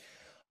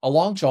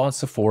 Along John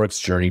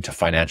Saforic's journey to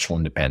financial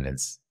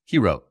independence, he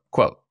wrote,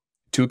 quote,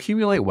 "To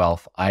accumulate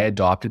wealth, I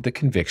adopted the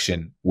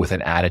conviction with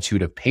an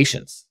attitude of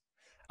patience.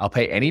 I'll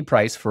pay any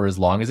price for as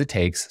long as it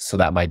takes so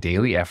that my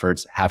daily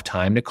efforts have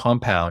time to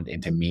compound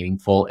into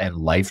meaningful and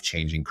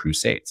life-changing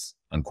crusades,"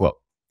 unquote.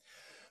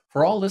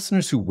 For all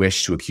listeners who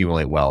wish to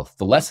accumulate wealth,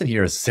 the lesson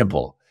here is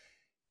simple.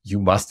 You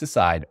must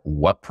decide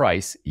what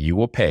price you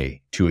will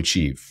pay to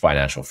achieve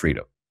financial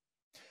freedom.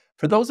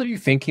 For those of you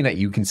thinking that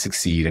you can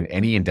succeed in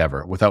any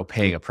endeavor without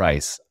paying a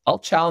price, I'll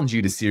challenge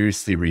you to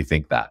seriously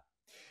rethink that.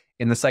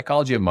 In The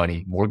Psychology of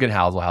Money, Morgan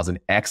Housel has an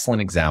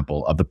excellent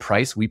example of the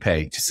price we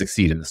pay to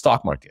succeed in the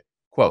stock market.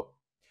 Quote,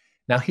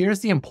 "Now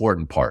here's the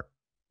important part.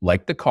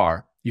 Like the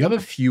car, you have a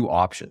few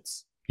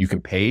options. You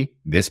can pay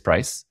this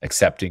price,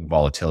 accepting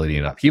volatility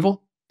and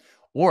upheaval,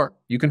 or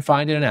you can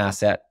find an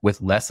asset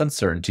with less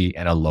uncertainty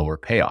and a lower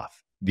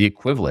payoff, the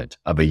equivalent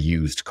of a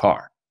used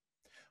car.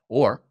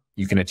 Or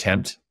you can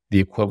attempt the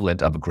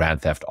equivalent of a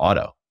Grand Theft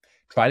Auto.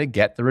 Try to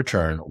get the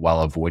return while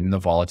avoiding the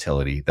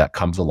volatility that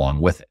comes along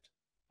with it,"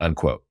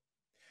 unquote.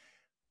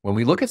 When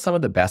we look at some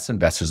of the best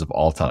investors of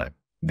all time,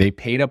 they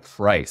paid a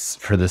price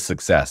for the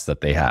success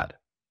that they had.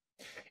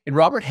 In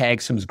Robert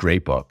Hagstrom's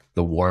great book,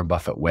 The Warren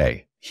Buffett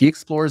Way, he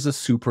explores the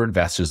super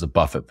investors of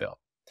Buffettville.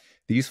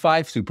 These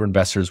 5 super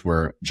investors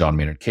were John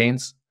Maynard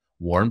Keynes,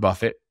 Warren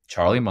Buffett,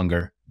 Charlie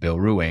Munger, Bill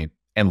Ruane,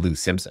 and Lou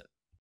Simpson.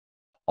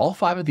 All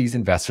 5 of these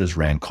investors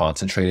ran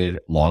concentrated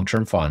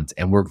long-term funds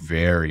and were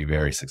very,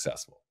 very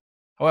successful.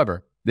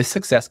 However, this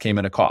success came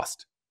at a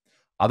cost.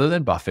 Other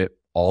than Buffett,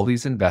 all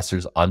these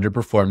investors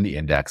underperformed the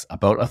index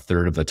about a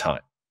third of the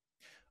time.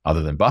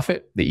 Other than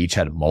Buffett, they each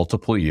had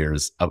multiple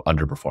years of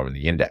underperforming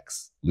the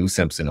index. Lou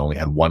Simpson only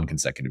had 1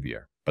 consecutive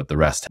year, but the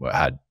rest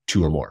had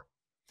 2 or more.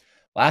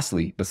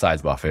 Lastly,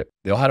 besides Buffett,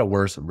 they all had a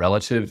worse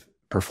relative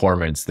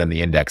performance than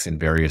the index in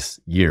various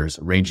years,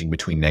 ranging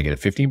between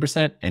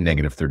 -15% and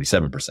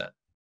 -37%.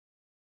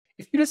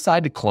 If you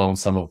decide to clone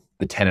some of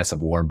the tenets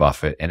of Warren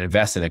Buffett and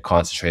invest in a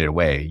concentrated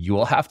way, you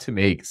will have to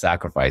make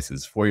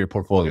sacrifices for your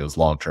portfolio's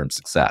long-term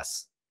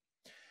success.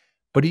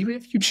 But even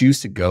if you choose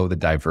to go the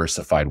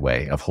diversified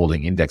way of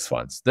holding index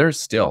funds, there's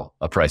still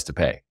a price to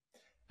pay.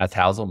 As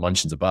Housel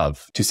mentions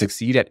above, to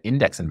succeed at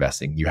index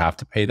investing, you have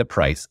to pay the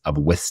price of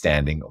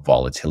withstanding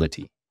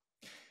volatility.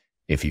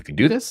 If you can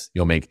do this,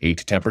 you'll make 8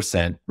 to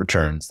 10%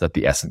 returns that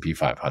the S&P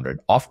 500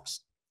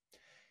 offers.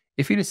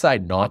 If you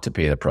decide not to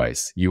pay the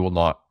price, you will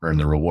not earn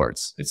the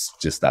rewards. It's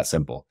just that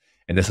simple.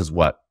 And this is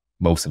what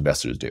most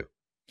investors do.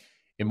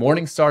 In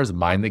Morningstar's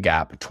Mind the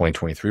Gap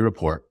 2023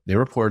 report, they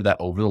reported that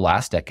over the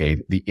last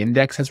decade, the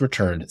index has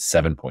returned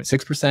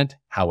 7.6%.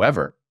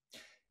 However,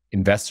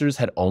 investors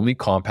had only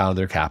compounded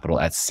their capital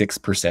at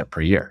 6%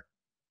 per year.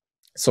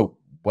 So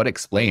what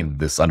explained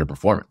this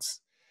underperformance?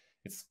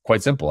 It's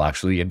quite simple,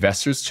 actually.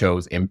 Investors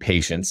chose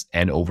impatience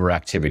and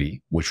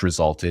overactivity, which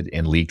resulted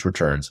in leaked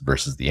returns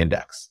versus the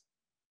index.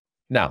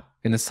 Now,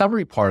 in the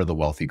summary part of The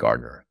Wealthy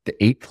Gardener,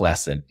 the 8th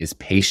lesson is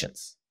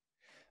patience.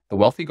 The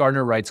Wealthy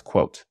Gardener writes,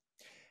 quote,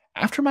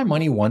 After my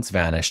money once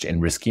vanished in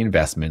risky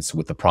investments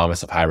with the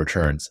promise of high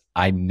returns,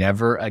 I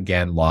never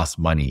again lost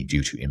money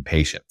due to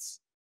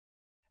impatience.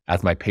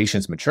 As my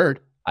patience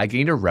matured, I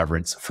gained a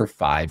reverence for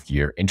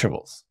 5-year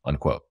intervals,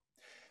 unquote.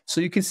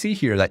 So you can see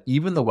here that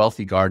even the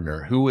wealthy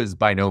gardener, who is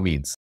by no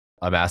means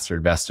a master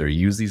investor,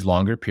 used these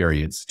longer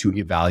periods to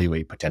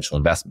evaluate potential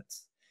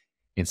investments.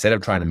 Instead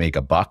of trying to make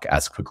a buck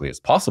as quickly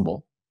as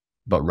possible,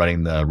 but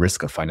running the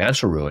risk of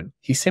financial ruin,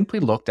 he simply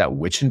looked at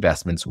which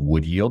investments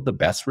would yield the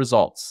best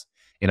results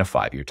in a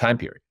 5-year time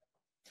period.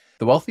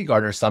 The wealthy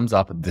gardener sums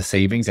up the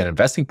savings and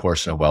investing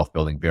portion of wealth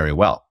building very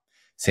well,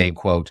 saying,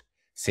 quote,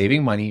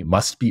 saving money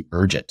must be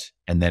urgent,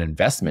 and then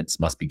investments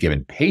must be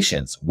given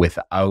patience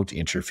without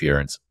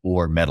interference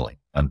or meddling,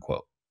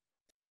 unquote.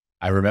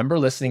 I remember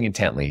listening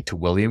intently to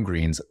William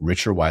Green's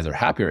Richer, Wiser,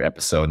 Happier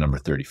episode number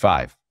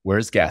 35, where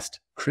his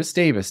guest, Chris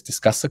Davis,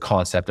 discussed the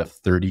concept of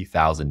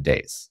 30,000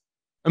 days.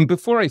 And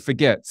before I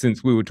forget,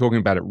 since we were talking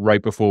about it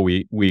right before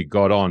we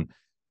got on,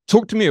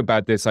 talk to me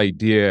about this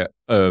idea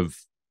of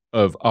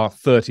our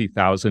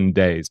 30,000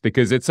 days,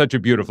 because it's such a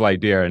beautiful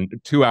idea. And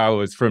 2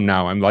 hours from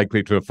now, I'm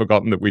likely to have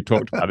forgotten that we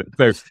talked about it.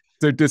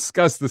 So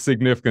discuss the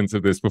significance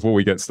of this before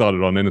we get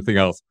started on anything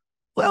else.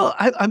 Well,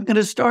 I'm going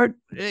to start.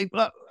 I'm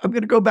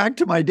going to go back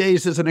to my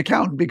days as an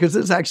accountant, because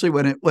this is actually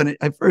when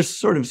I first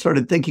sort of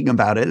started thinking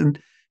about it. And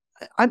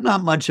I'm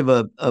not much of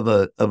a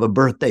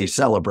birthday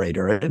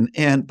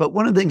celebrator, but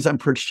one of the things I'm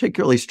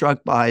particularly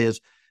struck by is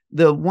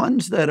the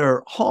ones that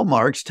are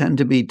hallmarks tend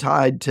to be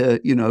tied to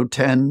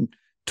 10,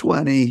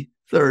 20,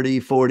 30,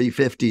 40,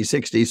 50,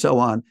 60, so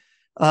on.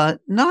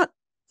 Not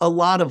a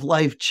lot of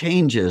life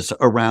changes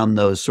around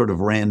those sort of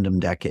random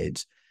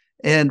decades.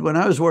 And when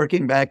I was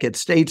working back at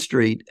State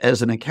Street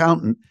as an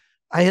accountant,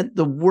 I had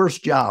the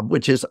worst job,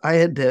 which is I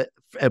had to,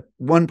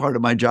 one part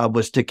of my job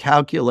was to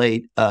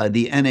calculate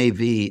the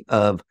NAV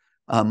of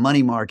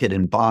money market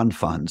and bond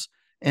funds.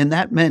 And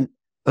that meant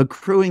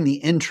accruing the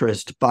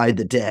interest by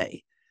the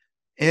day.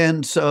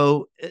 And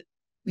so,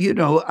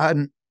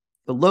 the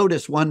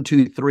Lotus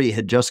 123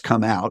 had just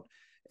come out.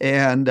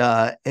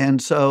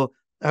 And so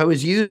I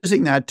was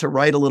using that to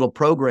write a little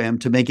program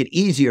to make it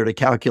easier to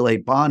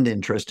calculate bond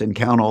interest and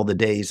count all the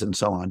days and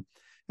so on.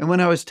 And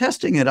when I was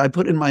testing it, I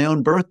put in my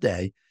own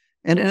birthday,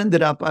 and it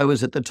ended up I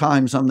was at the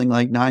time something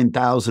like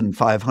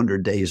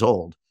 9,500 days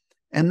old.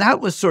 And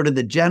that was sort of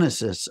the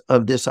genesis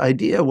of this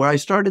idea, where I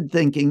started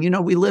thinking,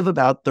 we live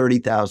about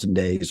 30,000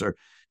 days, or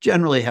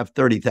generally have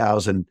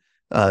 30,000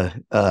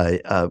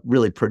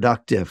 really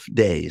productive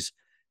days.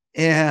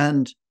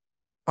 And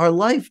our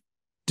life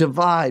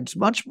divides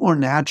much more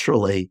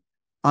naturally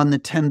on the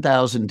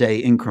 10,000 day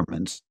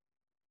increments.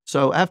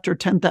 So after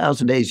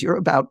 10,000 days, you're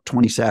about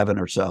 27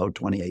 or so,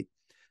 28,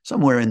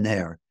 somewhere in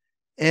there.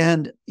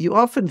 And you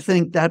often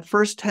think that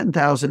first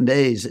 10,000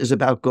 days is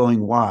about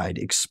going wide,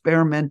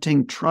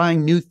 experimenting,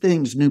 trying new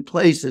things, new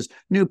places,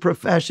 new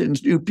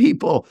professions, new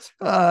people,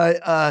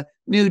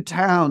 new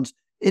towns.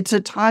 It's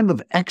a time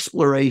of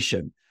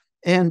exploration.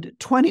 And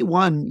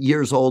 21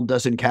 years old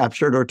doesn't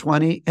capture it, or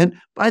 20. And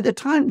by the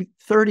time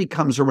 30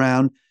 comes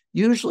around,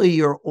 usually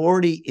you're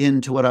already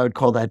into what I would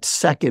call that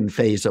second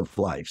phase of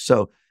life.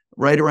 So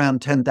right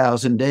around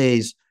 10,000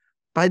 days,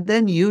 by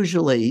then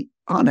usually,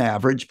 on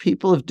average,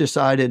 people have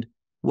decided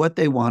what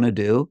they want to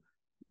do,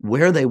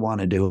 where they want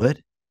to do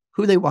it,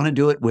 who they want to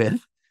do it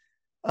with.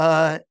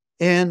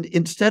 And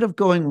instead of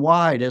going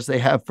wide as they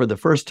have for the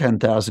first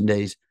 10,000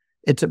 days,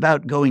 it's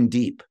about going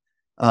deep.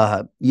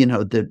 The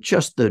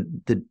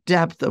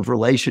depth of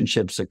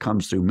relationships that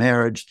comes through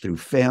marriage, through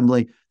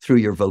family, through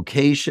your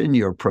vocation,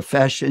 your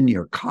profession,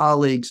 your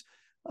colleagues.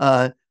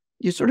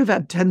 You sort of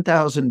have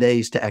 10,000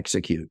 days to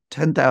execute,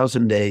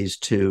 10,000 days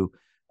to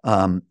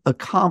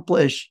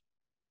accomplish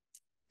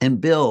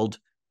and build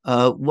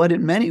what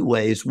in many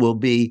ways will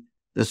be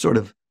the sort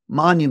of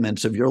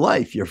monuments of your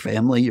life, your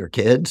family, your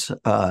kids,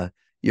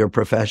 your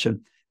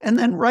profession. And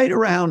then right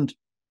around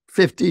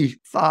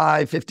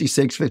 55,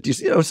 56,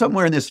 50,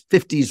 somewhere in this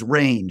 50s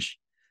range,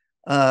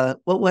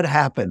 what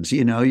happens?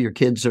 Your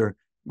kids are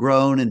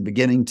grown and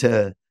beginning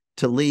to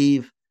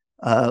leave.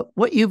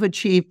 What you've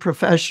achieved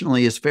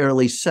professionally is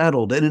fairly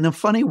settled. And in a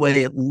funny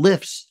way, it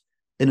lifts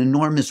an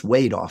enormous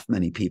weight off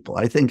many people.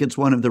 I think it's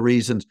one of the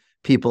reasons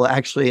people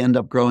actually end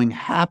up growing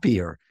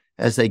happier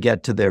as they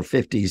get to their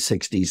 50s,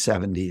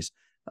 60s,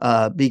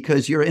 70s,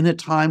 because you're in a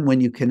time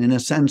when you can, in a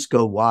sense,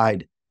 go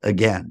wide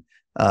again.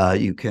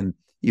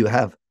 You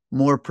have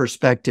more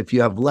perspective.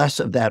 You have less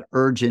of that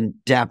urgent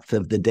depth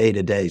of the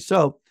day-to-day.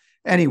 So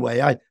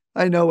anyway,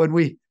 I know when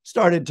we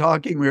started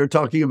talking, we were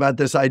talking about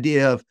this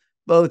idea of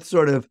both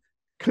sort of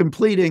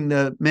completing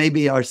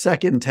maybe our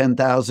second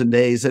 10,000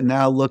 days, and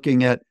now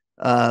looking at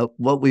how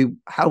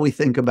we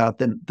think about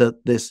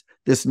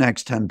this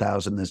next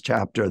 10,000, this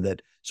chapter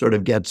that sort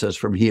of gets us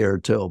from here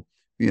till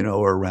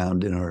we're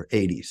around in our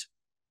 80s.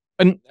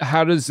 And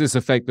how does this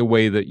affect the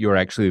way that you're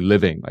actually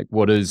living? Like,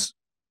 what is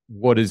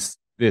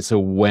this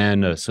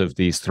awareness of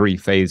these three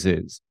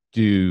phases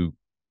do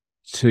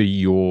to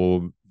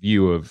your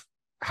view of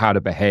how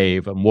to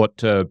behave and what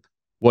to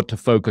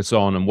focus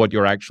on and what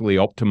you're actually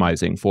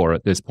optimizing for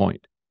at this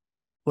point?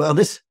 Well,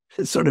 this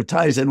sort of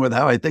ties in with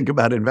how I think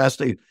about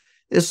investing.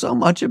 Is so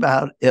much of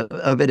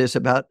it is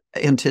about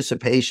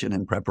anticipation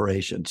and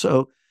preparation.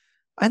 So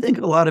I think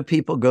a lot of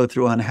people go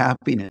through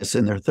unhappiness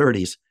in their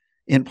 30s,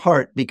 in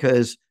part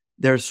because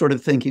they're sort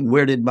of thinking,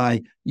 where did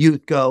my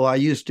youth go? I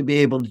used to be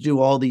able to do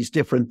all these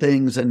different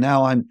things, and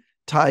now I'm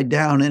tied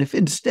down. And if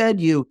instead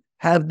you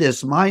have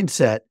this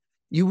mindset,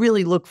 you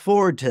really look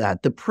forward to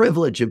that, the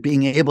privilege of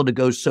being able to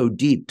go so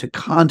deep, to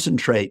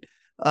concentrate.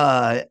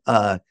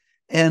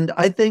 And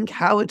I think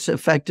how it's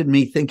affected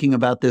me thinking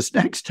about this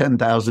next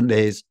 10,000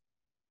 days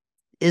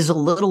is a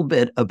little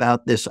bit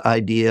about this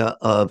idea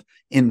of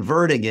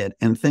inverting it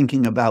and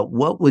thinking about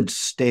what would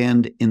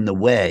stand in the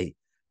way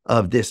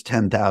of this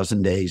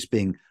 10,000 days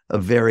being a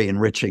very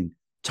enriching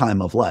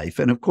time of life.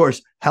 And of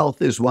course,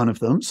 health is one of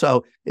them.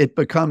 So it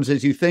becomes,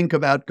 as you think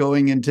about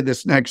going into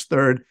this next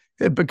third,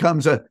 it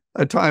becomes a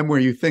time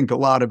where you think a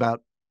lot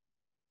about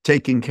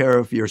taking care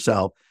of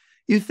yourself.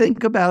 You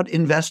think about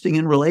investing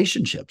in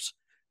relationships.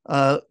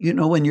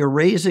 When you're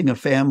raising a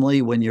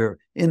family, when you're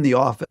in the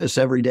office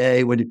every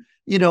day,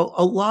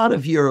 a lot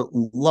of your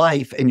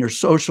life and your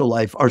social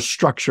life are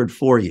structured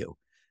for you.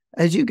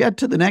 As you get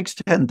to the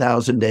next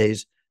 10,000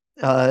 days,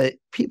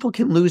 people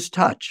can lose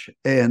touch.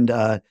 And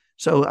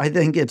so I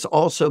think it's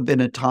also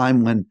been a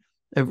time when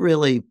I've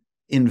really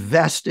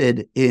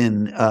invested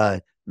in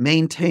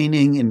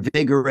maintaining,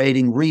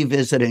 invigorating,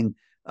 revisiting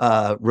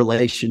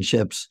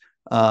relationships,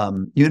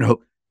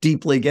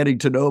 deeply getting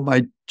to know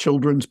my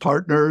children's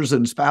partners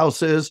and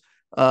spouses,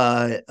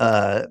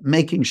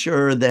 making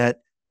sure that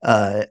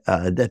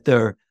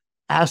there are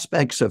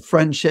aspects of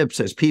friendships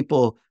as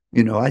people,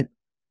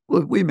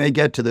 we may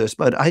get to this,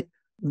 but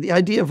the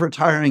idea of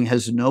retiring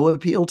has no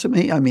appeal to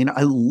me. I mean,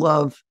 I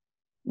love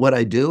what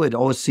I do. It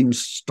always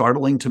seems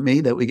startling to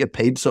me that we get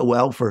paid so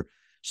well for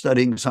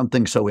studying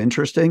something so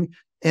interesting.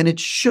 And it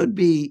should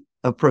be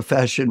a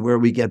profession where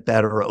we get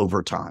better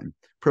over time,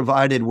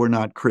 provided we're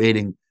not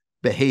creating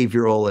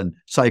behavioral and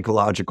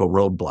psychological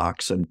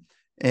roadblocks.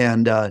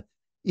 And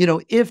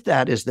if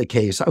that is the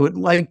case, I would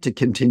like to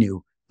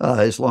continue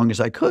as long as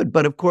I could.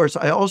 But of course,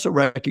 I also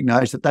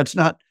recognize that that's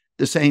not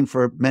the same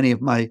for many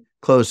of my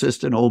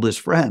closest and oldest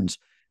friends.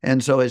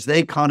 And so as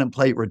they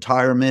contemplate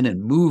retirement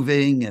and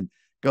moving and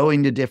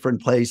going to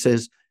different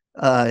places,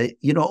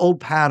 old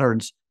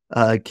patterns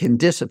can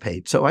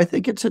dissipate. So I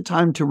think it's a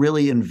time to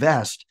really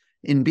invest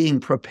in being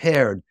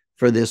prepared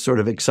for this sort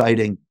of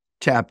exciting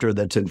chapter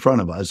that's in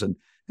front of us. And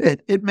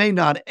it may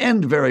not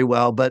end very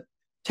well, but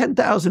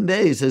 10,000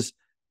 days is,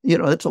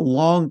 it's a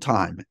long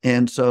time.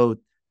 And so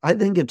I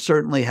think it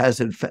certainly has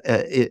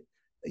impacted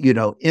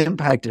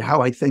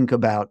how I think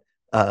about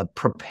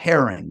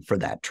preparing for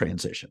that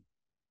transition.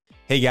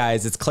 Hey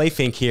guys, it's Clay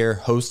Fink here,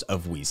 host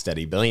of We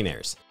Study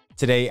Billionaires.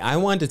 Today, I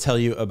wanted to tell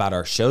you about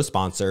our show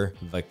sponsor,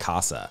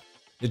 Vacasa.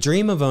 The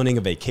dream of owning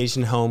a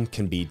vacation home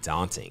can be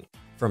daunting.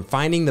 From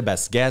finding the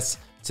best guests,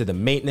 to the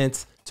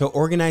maintenance, to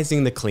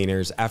organizing the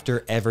cleaners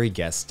after every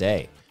guest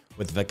stay.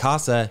 With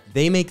Vacasa,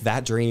 they make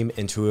that dream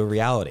into a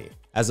reality.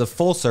 As a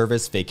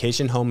full-service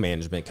vacation home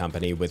management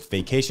company with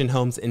vacation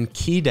homes in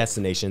key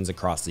destinations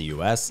across the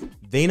US,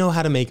 they know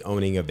how to make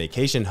owning a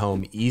vacation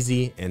home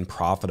easy and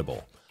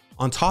profitable.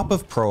 On top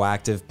of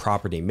proactive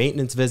property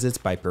maintenance visits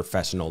by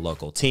professional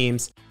local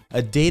teams,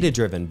 a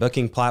data-driven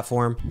booking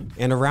platform,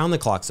 and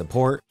around-the-clock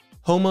support,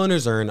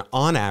 homeowners earn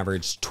on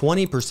average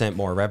 20%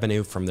 more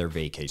revenue from their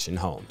vacation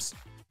homes.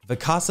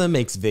 Vacasa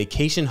makes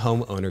vacation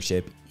home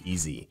ownership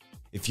easy.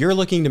 If you're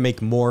looking to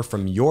make more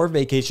from your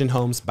vacation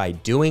homes by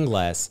doing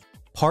less,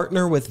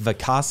 partner with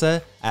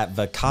Vacasa at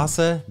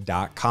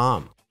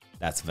vacasa.com.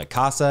 That's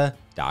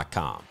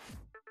vacasa.com.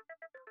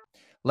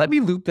 Let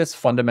me loop this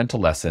fundamental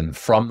lesson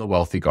from The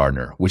Wealthy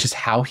Gardener, which is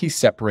how he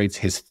separates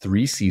his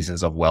 3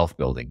 seasons of wealth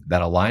building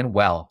that align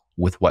well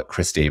with what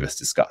Chris Davis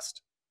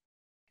discussed.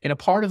 In a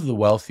part of The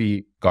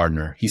Wealthy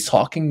Gardener, he's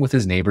talking with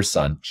his neighbor's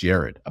son,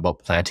 Jared,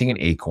 about planting an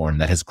acorn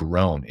that has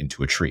grown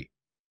into a tree.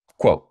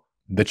 Quote,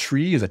 "The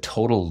tree is a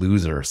total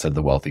loser," said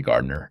the wealthy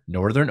gardener.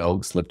 "Northern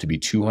oaks live to be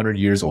 200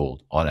 years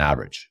old on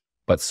average.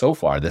 But so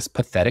far, this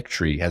pathetic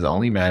tree has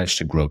only managed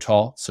to grow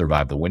tall,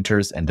 survive the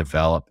winters, and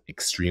develop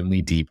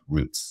extremely deep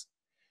roots."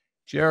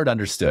 Jared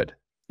understood.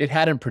 It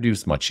hadn't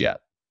produced much yet.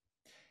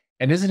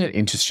 "And isn't it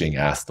interesting?"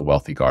 asked the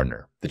wealthy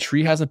gardener. "The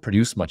tree hasn't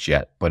produced much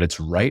yet, but it's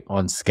right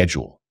on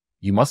schedule.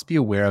 You must be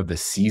aware of the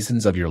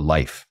seasons of your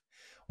life.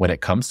 When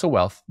it comes to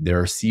wealth, there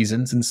are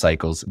seasons and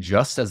cycles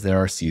just as there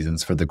are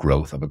seasons for the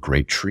growth of a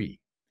great tree.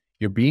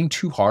 You're being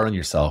too hard on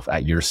yourself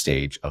at your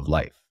stage of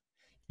life.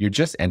 You're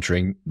just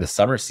entering the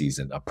summer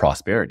season of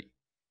prosperity."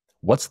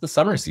 What's the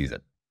summer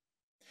season?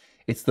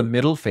 "It's the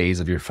middle phase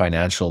of your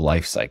financial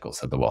life cycle,"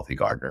 said the wealthy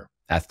gardener.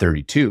 "At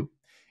 32,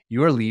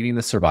 you are leaving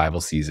the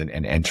survival season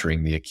and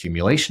entering the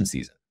accumulation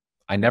season.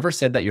 I never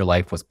said that your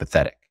life was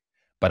pathetic,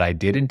 but I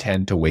did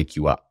intend to wake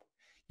you up.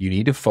 You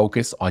need to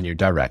focus on your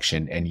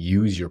direction and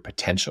use your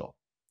potential.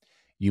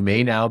 You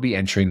may now be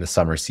entering the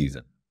summer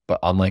season, but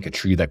unlike a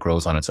tree that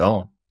grows on its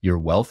own, your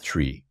wealth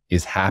tree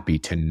is happy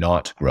to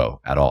not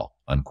grow at all."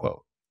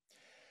 Unquote.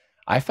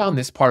 I found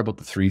this part about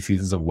the 3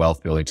 seasons of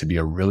wealth building to be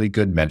a really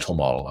good mental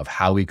model of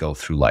how we go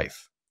through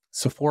life.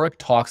 Soforic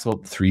talks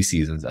about the 3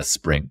 seasons as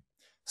spring,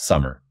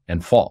 summer,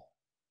 and fall.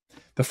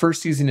 The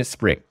first season is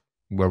spring,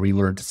 where we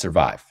learn to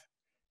survive.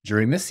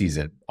 During this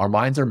season, our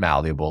minds are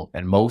malleable,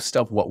 and most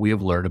of what we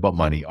have learned about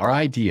money are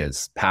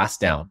ideas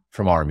passed down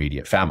from our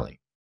immediate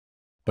family.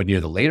 But near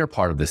the later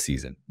part of this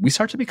season, we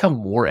start to become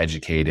more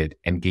educated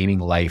and gaining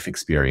life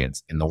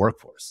experience in the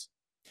workforce.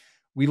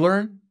 We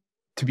learn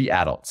to be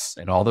adults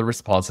and all the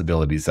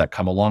responsibilities that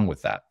come along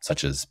with that,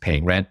 such as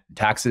paying rent,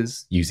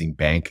 taxes, using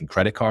bank and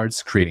credit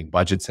cards, creating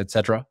budgets,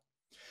 etc.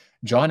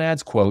 John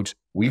adds, quote,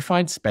 "We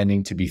find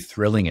spending to be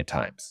thrilling at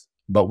times,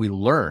 but we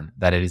learn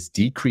that it has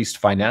decreased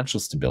financial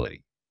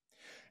stability.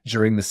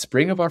 During the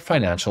spring of our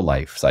financial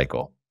life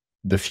cycle,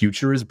 the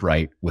future is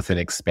bright with an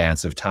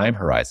expansive time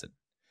horizon.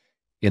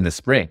 In the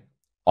spring,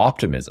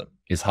 optimism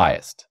is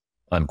highest,"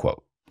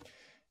 unquote.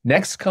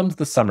 Next comes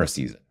the summer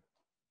season.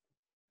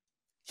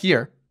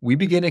 Here, we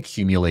begin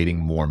accumulating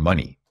more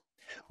money.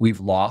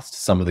 We've lost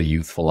some of the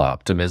youthful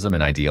optimism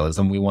and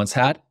idealism we once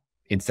had.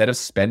 Instead of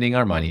spending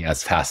our money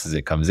as fast as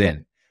it comes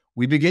in,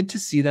 we begin to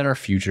see that our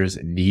futures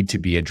need to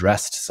be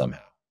addressed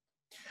somehow.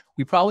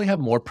 We probably have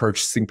more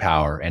purchasing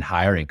power and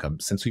higher income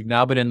since we've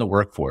now been in the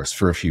workforce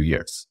for a few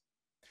years.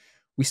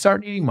 We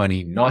start needing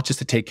money not just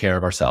to take care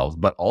of ourselves,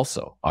 but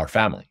also our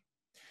family.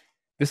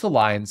 This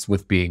aligns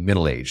with being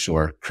middle-aged,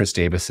 or Chris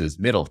Davis's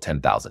middle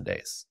 10,000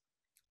 days.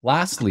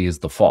 Lastly is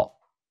the fall.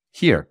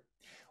 Here,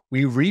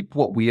 we reap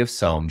what we have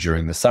sown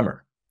during the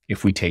summer.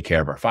 If we take care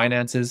of our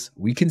finances,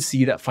 we can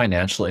see that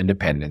financial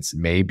independence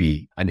may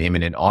be an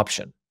imminent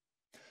option.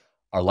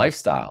 Our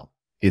lifestyle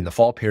in the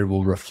fall period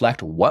will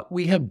reflect what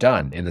we have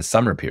done in the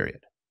summer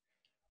period.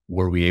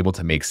 Were we able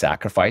to make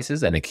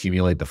sacrifices and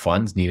accumulate the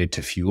funds needed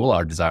to fuel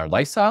our desired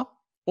lifestyle?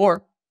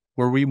 Or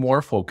were we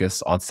more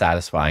focused on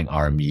satisfying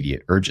our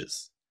immediate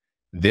urges?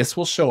 This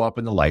will show up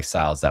in the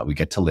lifestyles that we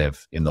get to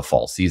live in the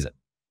fall season.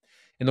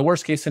 In the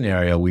worst case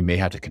scenario, we may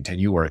have to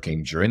continue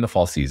working during the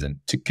fall season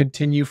to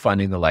continue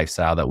funding the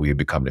lifestyle that we have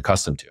become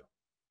accustomed to.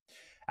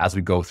 As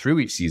we go through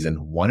each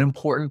season, one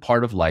important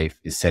part of life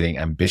is setting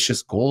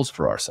ambitious goals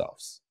for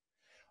ourselves.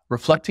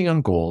 Reflecting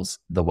on goals,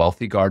 the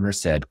wealthy gardener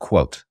said,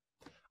 quote,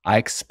 "I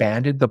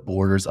expanded the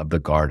borders of the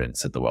garden,"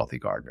 said the wealthy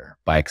gardener,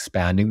 "by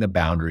expanding the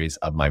boundaries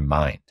of my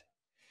mind.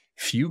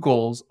 Few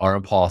goals are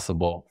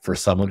impossible for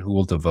someone who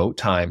will devote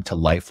time to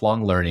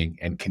lifelong learning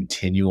and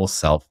continual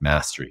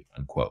self-mastery,"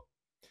 unquote.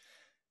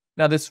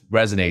 Now, this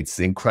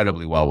resonates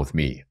incredibly well with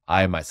me.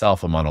 I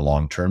myself am on a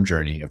long-term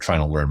journey of trying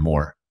to learn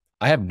more.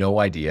 I have no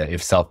idea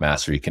if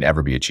self-mastery can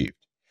ever be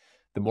achieved.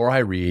 The more I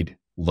read,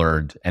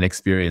 learned, and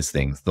experienced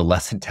things, the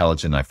less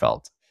intelligent I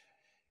felt.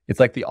 It's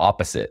like the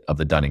opposite of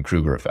the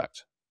Dunning-Kruger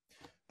effect.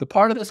 The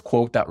part of this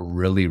quote that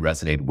really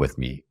resonated with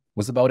me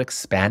was about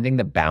expanding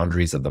the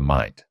boundaries of the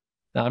mind.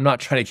 Now, I'm not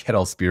trying to get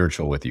all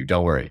spiritual with you,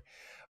 don't worry.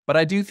 But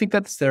I do think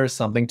that there is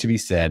something to be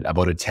said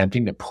about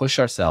attempting to push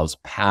ourselves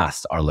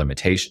past our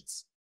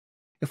limitations.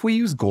 If we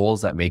use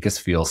goals that make us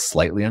feel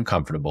slightly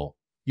uncomfortable,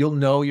 you'll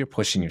know you're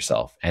pushing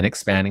yourself and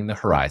expanding the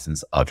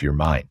horizons of your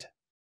mind.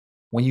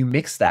 When you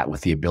mix that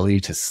with the ability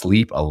to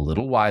sleep a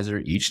little wiser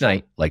each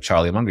night, like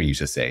Charlie Munger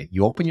used to say,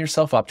 you open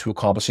yourself up to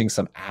accomplishing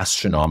some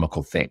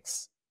astronomical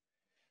things.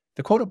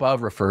 The quote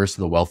above refers to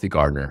the wealthy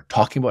gardener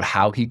talking about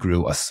how he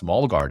grew a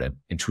small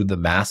garden into the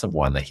massive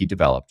one that he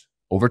developed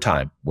over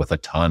time with a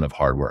ton of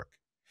hard work.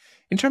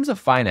 In terms of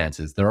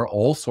finances, there are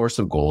all sorts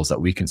of goals that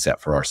we can set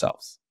for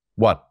ourselves.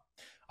 1,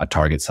 a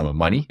target sum of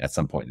money at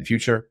some point in the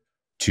future.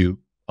 2,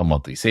 a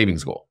monthly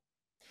savings goal.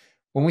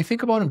 When we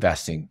think about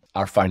investing,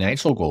 our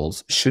financial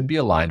goals should be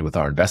aligned with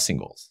our investing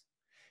goals.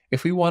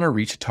 If we want to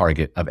reach a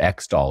target of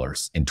X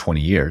dollars in 20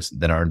 years,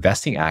 then our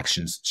investing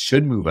actions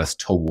should move us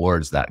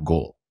towards that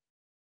goal.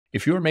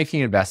 If you are making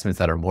investments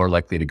that are more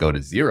likely to go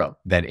to zero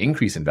than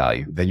increase in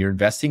value, then your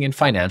investing and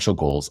financial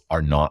goals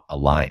are not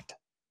aligned.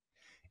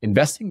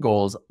 Investing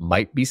goals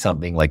might be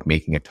something like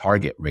making a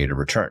target rate of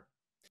return.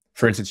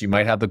 For instance, you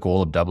might have the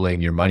goal of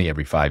doubling your money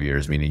every 5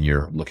 years, meaning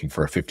you're looking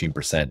for a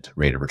 15%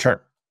 rate of return.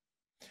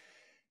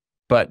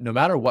 But no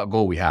matter what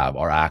goal we have,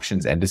 our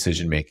actions and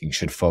decision-making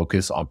should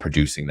focus on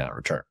producing that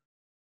return.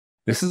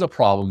 This is a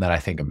problem that I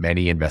think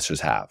many investors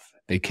have.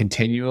 They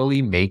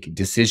continually make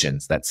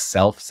decisions that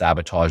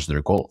self-sabotage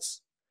their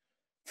goals.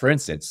 For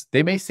instance,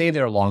 they may say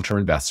they're long-term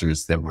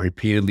investors that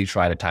repeatedly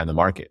try to time the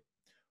market,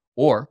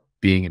 or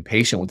being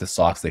impatient with the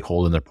stocks they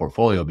hold in their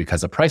portfolio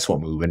because the price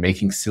won't move and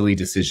making silly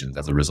decisions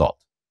as a result.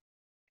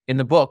 In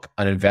the book,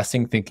 An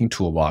Investing Thinking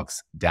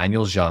Toolbox,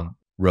 Daniel Zhang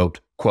wrote,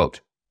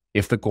 quote,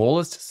 "If the goal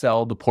is to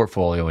sell the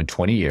portfolio in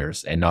 20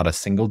 years and not a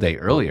single day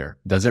earlier,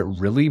 does it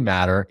really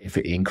matter if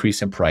it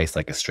increased in price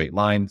like a straight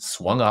line,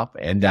 swung up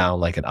and down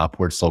like an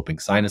upward sloping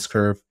sinus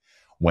curve,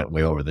 went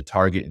way over the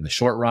target in the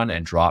short run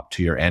and dropped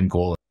to your end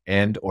goal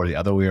or the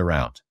other way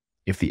around,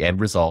 if the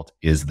end result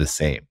is the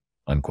same,"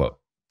 unquote.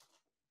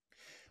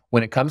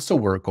 When it comes to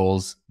work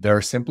goals, there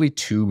are simply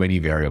too many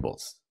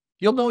variables.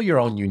 You'll know your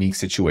own unique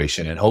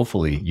situation, and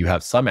hopefully you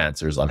have some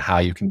answers on how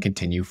you can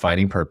continue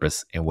finding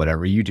purpose in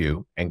whatever you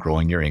do and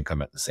growing your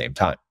income at the same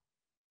time.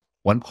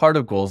 One part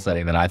of goal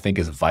setting that I think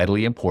is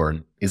vitally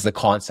important is the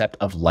concept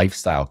of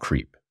lifestyle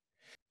creep.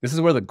 This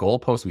is where the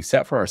goalpost we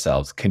set for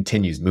ourselves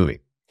continues moving.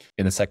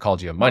 In The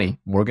Psychology of Money,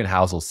 Morgan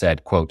Housel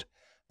said, quote,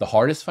 "The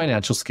hardest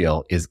financial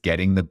skill is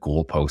getting the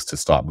goalpost to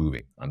stop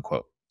moving,"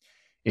 unquote.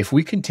 If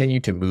we continue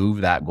to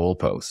move that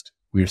goalpost,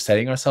 we are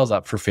setting ourselves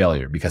up for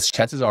failure because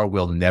chances are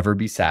we'll never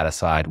be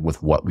satisfied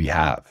with what we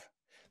have.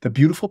 The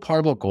beautiful part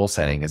about goal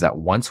setting is that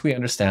once we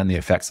understand the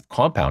effects of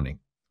compounding,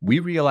 we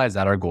realize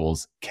that our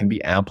goals can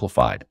be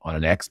amplified on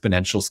an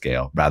exponential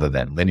scale rather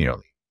than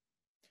linearly.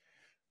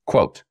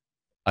 Quote,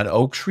 "An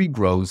oak tree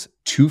grows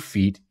 2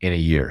 feet in a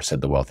year," said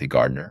the wealthy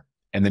gardener,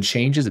 "and the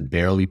change is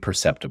barely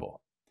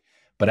perceptible.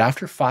 But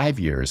after 5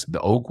 years,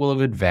 the oak will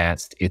have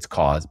advanced its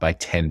cause by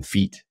 10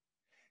 feet.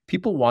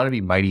 People want to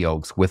be mighty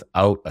oaks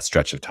without a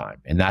stretch of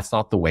time, and that's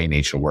not the way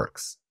nature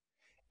works.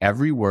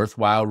 Every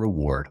worthwhile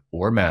reward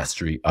or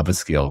mastery of a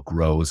skill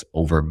grows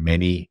over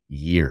many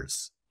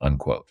years,"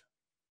 unquote.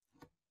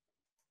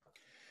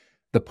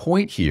 The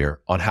point here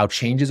on how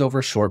changes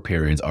over short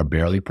periods are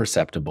barely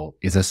perceptible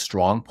is a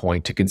strong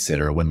point to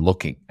consider when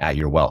looking at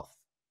your wealth.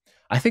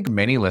 I think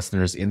many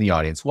listeners in the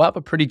audience will have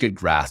a pretty good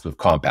grasp of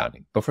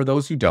compounding, but for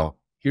those who don't,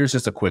 here's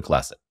just a quick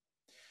lesson.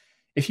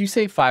 If you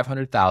save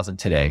 $500,000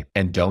 today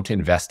and don't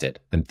invest it,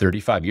 then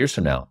 35 years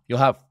from now, you'll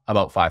have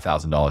about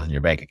 $5,000 in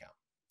your bank account.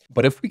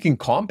 But if we can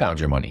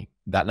compound your money,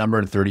 that number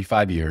in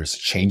 35 years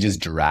changes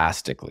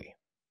drastically.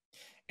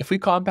 If we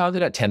compound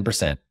it at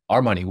 10%,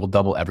 our money will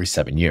double every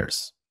 7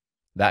 years.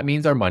 That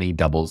means our money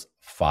doubles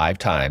 5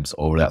 times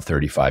over that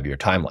 35-year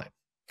timeline.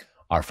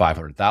 Our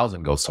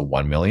 500,000 goes to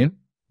 1 million,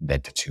 then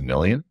to 2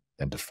 million,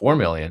 then to 4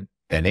 million,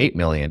 then 8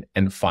 million,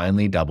 and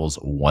finally doubles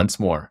once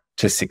more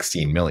to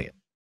 16 million.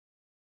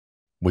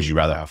 Would you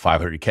rather have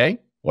 500K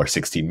or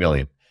 16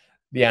 million?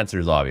 The answer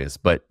is obvious,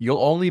 but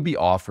you'll only be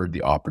offered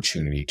the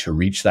opportunity to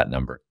reach that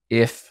number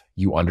if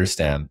you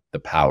understand the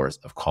powers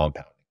of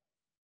compounding.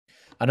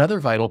 Another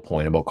vital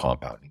point about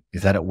compounding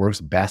is that it works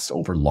best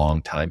over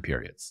long time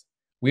periods.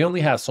 We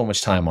only have so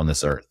much time on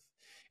this earth.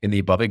 In the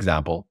above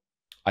example,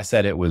 I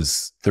said it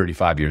was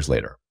 35 years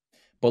later.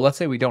 But let's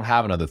say we don't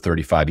have another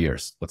 35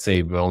 years. Let's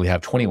say we only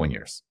have 21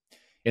 years.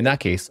 In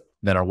that case,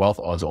 then our wealth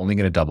is only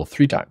going to double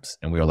 3 times,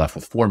 and we are left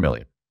with 4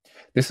 million.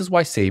 This is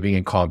why saving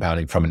and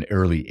compounding from an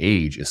early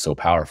age is so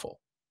powerful.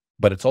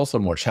 But it's also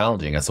more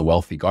challenging, as the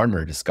wealthy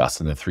gardener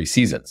discussed in the 3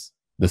 seasons.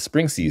 The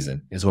spring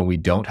season is when we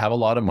don't have a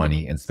lot of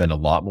money and spend a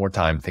lot more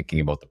time thinking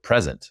about the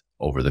present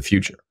over the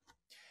future.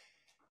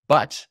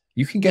 But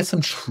you can get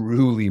some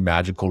truly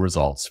magical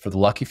results for the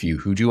lucky few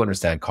who do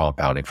understand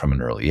compounding from an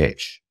early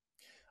age.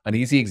 An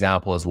easy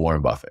example is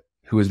Warren Buffett,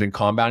 who has been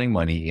compounding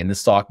money in the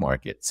stock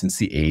market since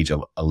the age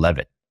of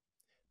 11.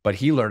 But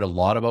he learned a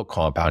lot about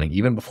compounding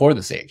even before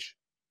this age.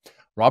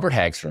 Robert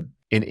Hagstrom,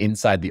 in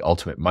Inside the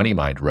Ultimate Money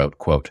Mind, wrote,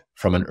 quote,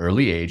 "From an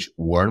early age,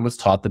 Warren was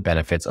taught the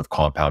benefits of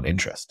compound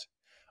interest.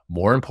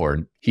 More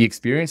important, he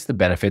experienced the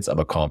benefits of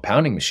a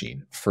compounding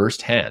machine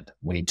firsthand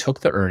when he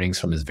took the earnings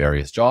from his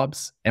various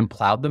jobs and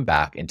plowed them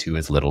back into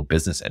his little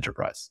business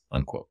enterprise,"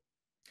 unquote.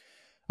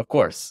 Of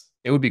course,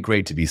 it would be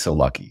great to be so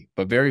lucky,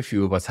 but very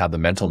few of us have the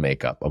mental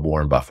makeup of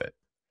Warren Buffett.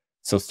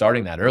 So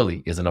starting that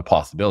early isn't a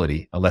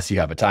possibility unless you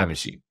have a time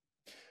machine.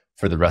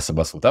 For the rest of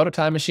us without a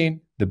time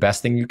machine, the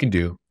best thing you can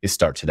do is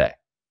start today.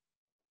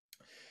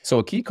 So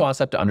a key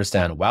concept to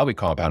understand while we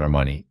compound our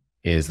money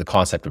is the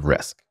concept of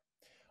risk.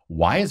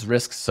 Why is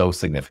risk so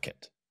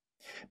significant?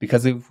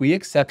 Because if we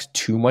accept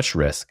too much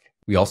risk,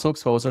 we also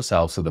expose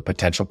ourselves to the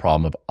potential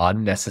problem of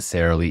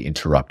unnecessarily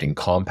interrupting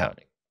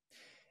compounding.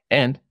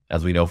 And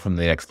as we know from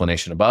the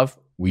explanation above,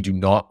 we do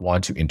not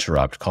want to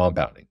interrupt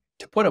compounding.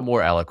 To put it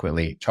more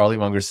eloquently, Charlie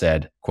Munger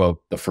said,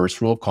 quote, "The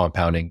first rule of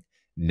compounding,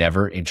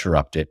 never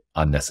interrupt it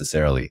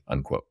unnecessarily,"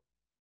 unquote.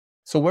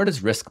 So where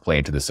does risk play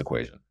into this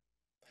equation?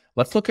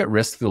 Let's look at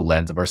risk through the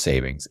lens of our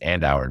savings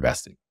and our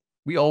investing.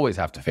 We always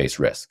have to face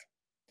risk.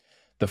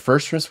 The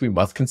first risk we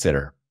must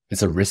consider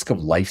is a risk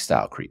of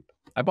lifestyle creep.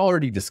 I've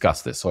already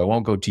discussed this, so I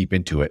won't go deep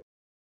into it.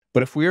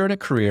 But if we are in a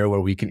career where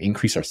we can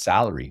increase our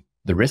salary,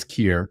 the risk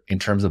here in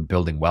terms of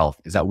building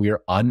wealth is that we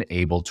are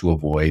unable to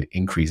avoid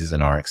increases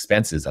in our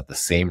expenses at the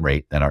same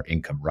rate that our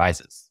income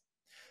rises.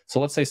 So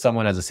let's say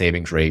someone has a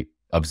savings rate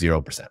of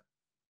 0%.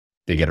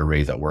 They get a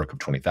raise at work of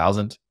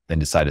 $20,000, then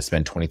decide to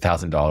spend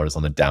 $20,000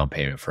 on the down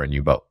payment for a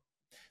new boat.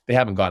 They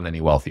haven't gotten any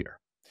wealthier.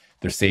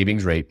 Their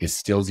savings rate is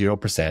still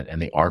 0%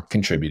 and they aren't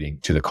contributing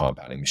to the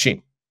compounding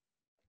machine.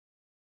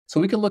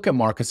 So we can look at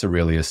Marcus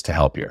Aurelius to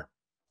help here.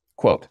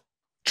 Quote,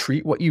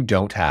 "Treat what you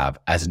don't have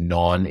as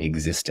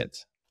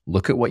non-existent.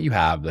 Look at what you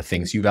have, the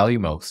things you value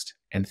most,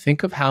 and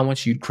think of how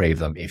much you'd crave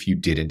them if you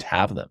didn't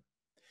have them.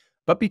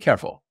 But be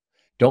careful.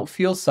 Don't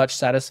feel such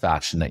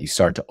satisfaction that you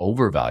start to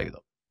overvalue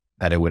them,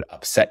 that it would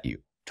upset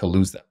you to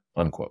lose them,"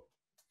 unquote.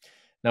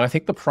 Now, I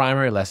think the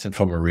primary lesson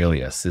from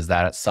Aurelius is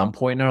that at some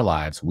point in our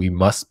lives, we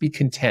must be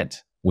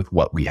content with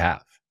what we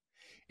have.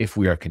 If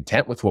we are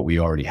content with what we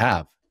already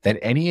have, then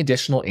any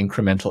additional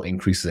incremental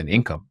increases in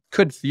income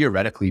could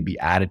theoretically be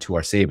added to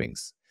our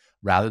savings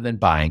rather than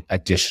buying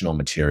additional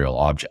material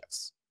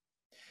objects.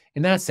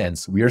 In that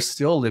sense, we are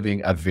still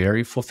living a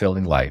very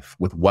fulfilling life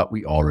with what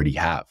we already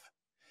have.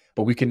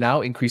 But we can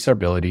now increase our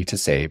ability to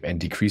save and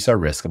decrease our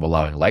risk of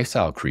allowing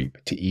lifestyle creep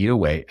to eat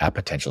away at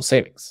potential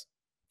savings.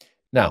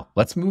 Now,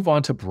 let's move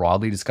on to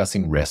broadly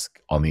discussing risk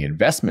on the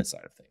investment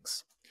side of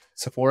things.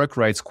 Saforic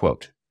writes,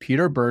 quote,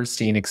 Peter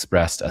Bernstein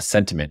expressed a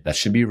sentiment that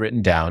should be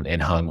written down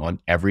and hung on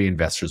every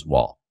investor's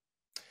wall.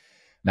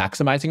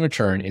 Maximizing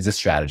return is a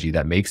strategy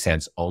that makes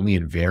sense only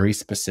in very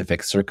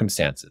specific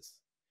circumstances.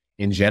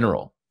 In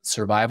general,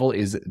 survival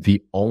is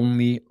the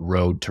only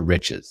road to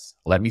riches.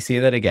 Let me say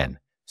that again.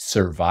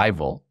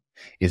 Survival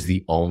is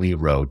the only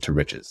road to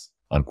riches,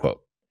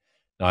 unquote.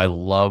 Now, I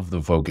love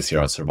the focus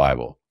here on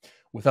survival.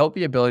 Without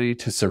the ability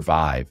to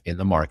survive in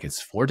the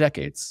markets for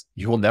decades,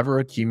 you will never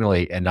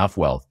accumulate enough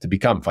wealth to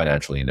become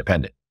financially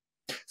independent.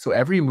 So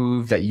every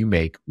move that you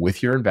make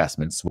with your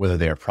investments, whether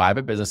they are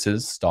private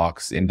businesses,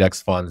 stocks,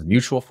 index funds,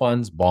 mutual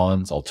funds,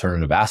 bonds,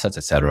 alternative assets,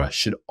 etc.,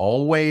 should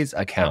always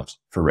account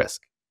for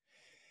risk.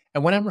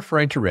 And when I'm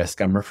referring to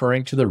risk, I'm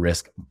referring to the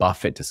risk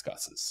Buffett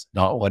discusses,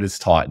 not what is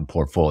taught in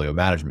portfolio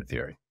management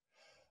theory.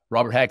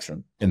 Robert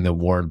Hagstrom, in the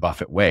Warren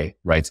Buffett way,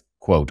 writes,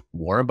 quote,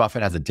 Warren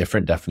Buffett has a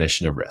different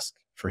definition of risk.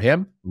 For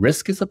him,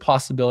 risk is the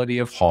possibility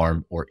of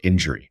harm or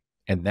injury.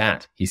 And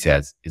that, he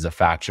says, is a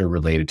factor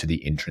related to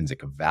the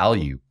intrinsic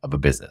value of a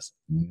business,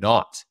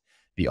 not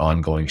the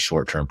ongoing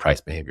short-term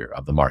price behavior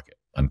of the market,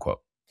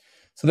 unquote.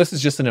 So this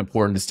is just an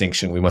important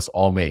distinction we must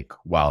all make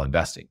while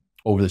investing.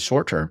 Over the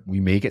short term, we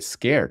may get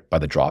scared by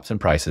the drops in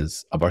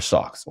prices of our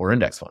stocks or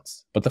index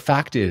funds. But the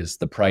fact is,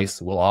 the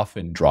price will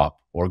often drop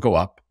or go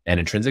up, and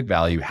intrinsic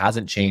value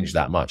hasn't changed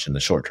that much in the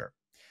short term.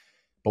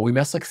 But we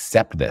must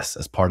accept this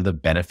as part of the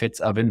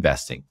benefits of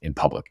investing in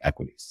public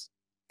equities.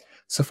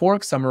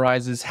 Saforic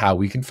summarizes how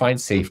we can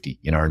find safety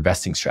in our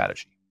investing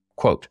strategy.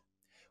 Quote,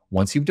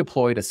 once you've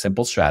deployed a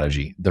simple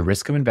strategy, the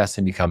risk of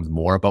investing becomes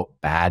more about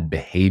bad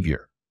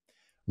behavior.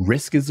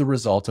 Risk is the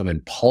result of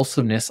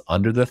impulsiveness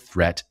under the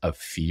threat of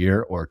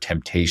fear or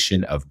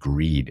temptation of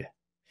greed.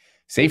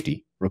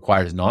 Safety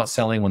requires not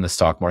selling when the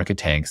stock market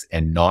tanks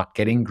and not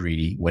getting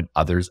greedy when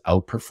others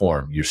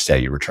outperform your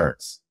steady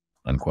returns,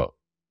 unquote.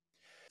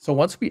 So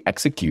once we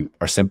execute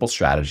our simple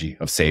strategy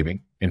of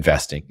saving,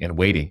 investing, and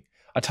waiting,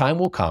 a time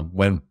will come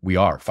when we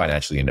are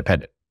financially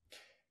independent.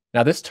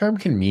 Now, this term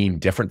can mean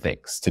different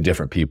things to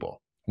different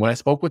people. When I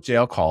spoke with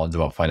J.L. Collins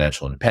about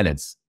financial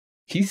independence,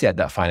 he said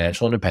that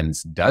financial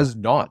independence does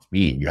not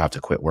mean you have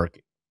to quit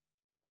working.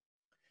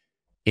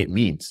 It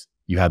means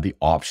you have the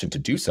option to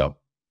do so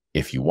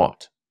if you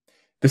want.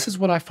 This is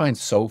what I find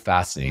so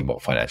fascinating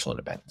about financial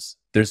independence.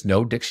 There's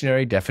no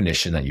dictionary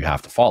definition that you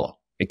have to follow.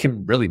 It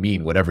can really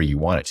mean whatever you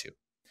want it to.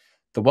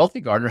 The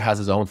wealthy gardener has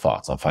his own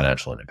thoughts on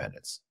financial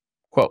independence.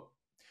 Quote,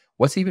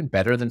 what's even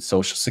better than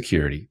Social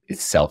Security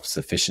is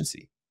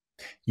self-sufficiency.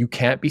 You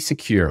can't be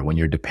secure when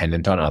you're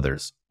dependent on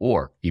others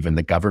or even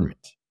the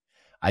government.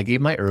 I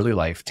gave my early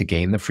life to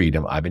gain the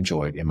freedom I've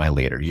enjoyed in my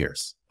later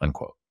years,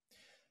 unquote.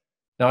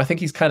 Now, I think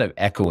he's kind of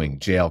echoing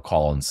J.L.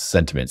 Collins'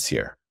 sentiments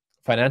here.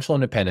 Financial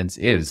independence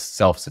is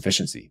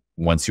self-sufficiency.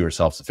 Once you are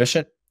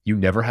self-sufficient, you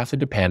never have to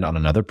depend on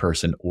another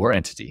person or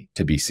entity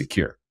to be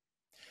secure.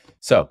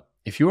 So,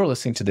 if you are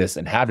listening to this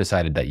and have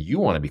decided that you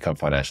want to become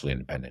financially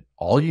independent,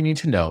 all you need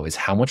to know is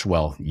how much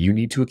wealth you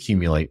need to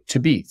accumulate to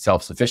be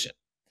self-sufficient.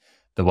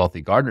 The wealthy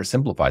gardener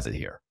simplifies it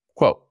here.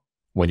 Quote,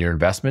 when your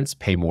investments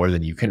pay more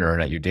than you can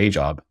earn at your day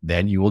job,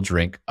 then you will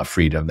drink a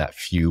freedom that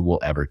few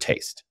will ever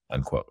taste,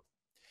 unquote.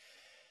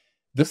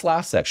 This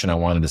last section I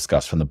want to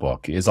discuss from the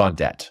book is on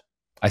debt.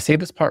 I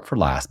save this part for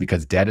last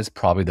because debt is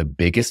probably the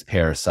biggest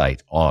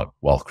parasite on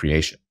wealth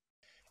creation.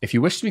 If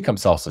you wish to become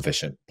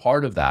self-sufficient,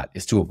 part of that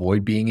is to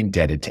avoid being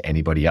indebted to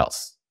anybody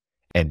else.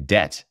 And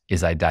debt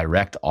is a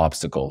direct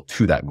obstacle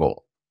to that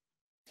goal.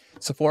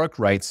 Saforic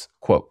writes,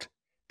 quote,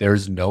 there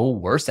is no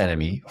worse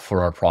enemy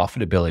for our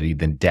profitability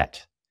than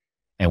debt.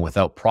 And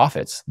without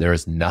profits, there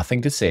is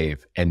nothing to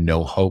save and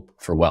no hope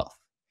for wealth.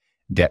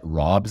 Debt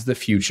robs the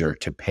future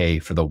to pay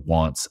for the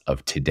wants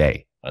of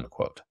today,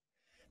 unquote.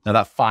 Now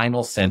that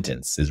final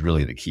sentence is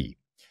really the key.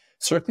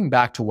 Circling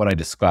back to what I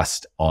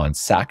discussed on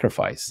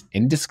sacrifice,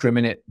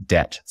 indiscriminate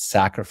debt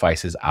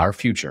sacrifices our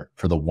future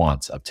for the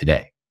wants of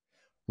today.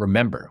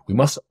 Remember, we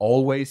must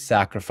always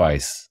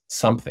sacrifice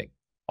something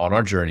on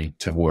our journey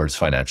towards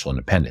financial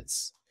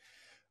independence.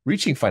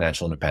 Reaching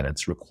financial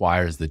independence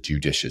requires the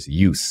judicious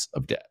use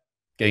of debt.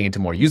 Getting into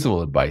more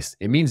usable advice,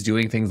 it means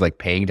doing things like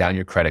paying down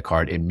your credit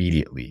card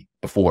immediately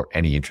before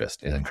any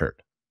interest is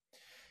incurred.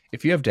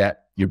 If you have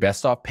debt, you're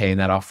best off paying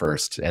that off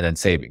first and then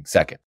saving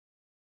second.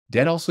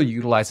 Debt also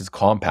utilizes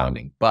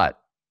compounding, but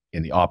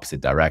in the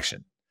opposite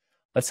direction.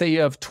 Let's say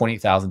you have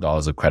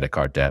 $20,000 of credit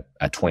card debt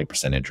at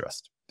 20%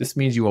 interest. This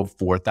means you owe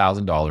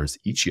 $4,000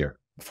 each year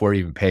before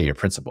you even pay your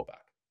principal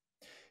back.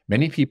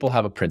 Many people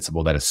have a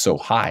principal that is so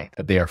high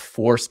that they are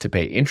forced to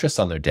pay interest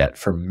on their debt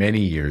for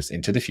many years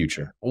into the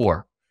future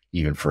or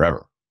even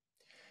forever.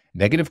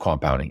 Negative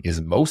compounding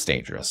is most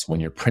dangerous when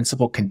your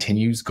principal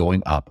continues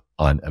going up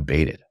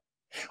unabated.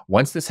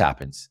 Once this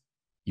happens,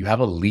 you have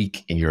a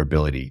leak in your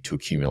ability to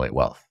accumulate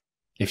wealth.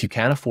 If you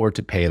can't afford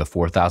to pay the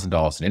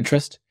 $4,000 in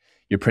interest,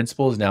 your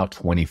principal is now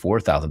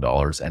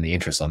 $24,000 and the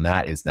interest on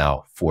that is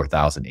now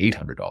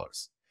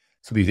 $4,800.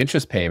 So these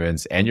interest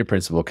payments and your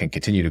principal can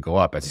continue to go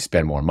up as you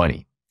spend more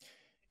money.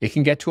 It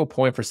can get to a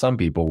point for some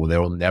people where they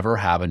will never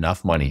have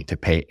enough money to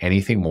pay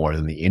anything more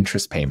than the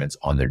interest payments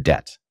on their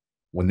debt.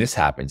 When this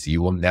happens,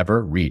 you will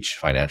never reach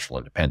financial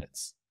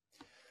independence.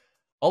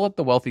 I'll let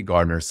the wealthy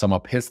gardener sum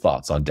up his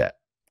thoughts on debt.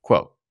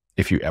 Quote,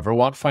 "If you ever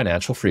want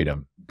financial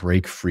freedom,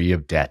 break free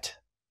of debt.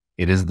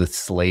 It is the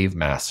slave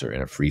master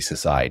in a free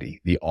society,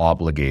 the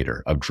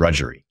obligator of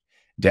drudgery.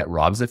 Debt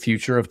robs the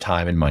future of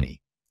time and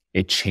money.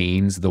 It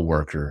chains the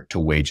worker to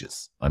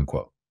wages."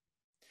 Unquote.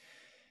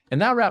 And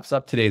that wraps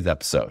up today's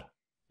episode.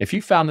 If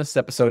you found this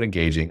episode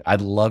engaging, I'd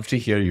love to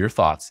hear your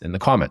thoughts in the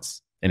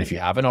comments. And if you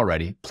haven't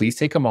already, please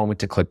take a moment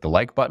to click the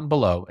like button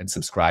below and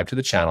subscribe to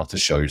the channel to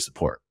show your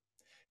support.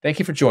 Thank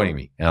you for joining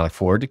me, and I look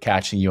forward to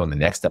catching you on the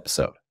next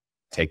episode.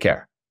 Take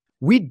care.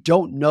 We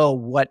don't know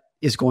what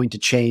is going to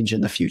change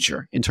in the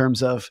future in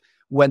terms of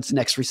when's the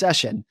next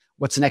recession,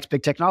 what's the next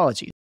big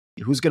technology,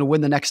 who's going to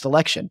win the next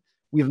election.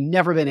 We've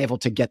never been able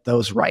to get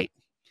those right.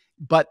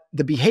 But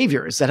the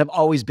behaviors that have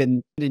always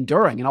been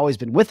enduring and always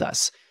been with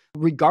us,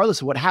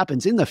 regardless of what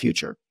happens in the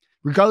future,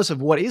 regardless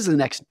of what is the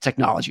next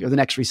technology or the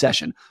next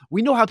recession,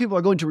 we know how people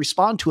are going to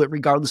respond to it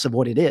regardless of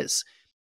what it is.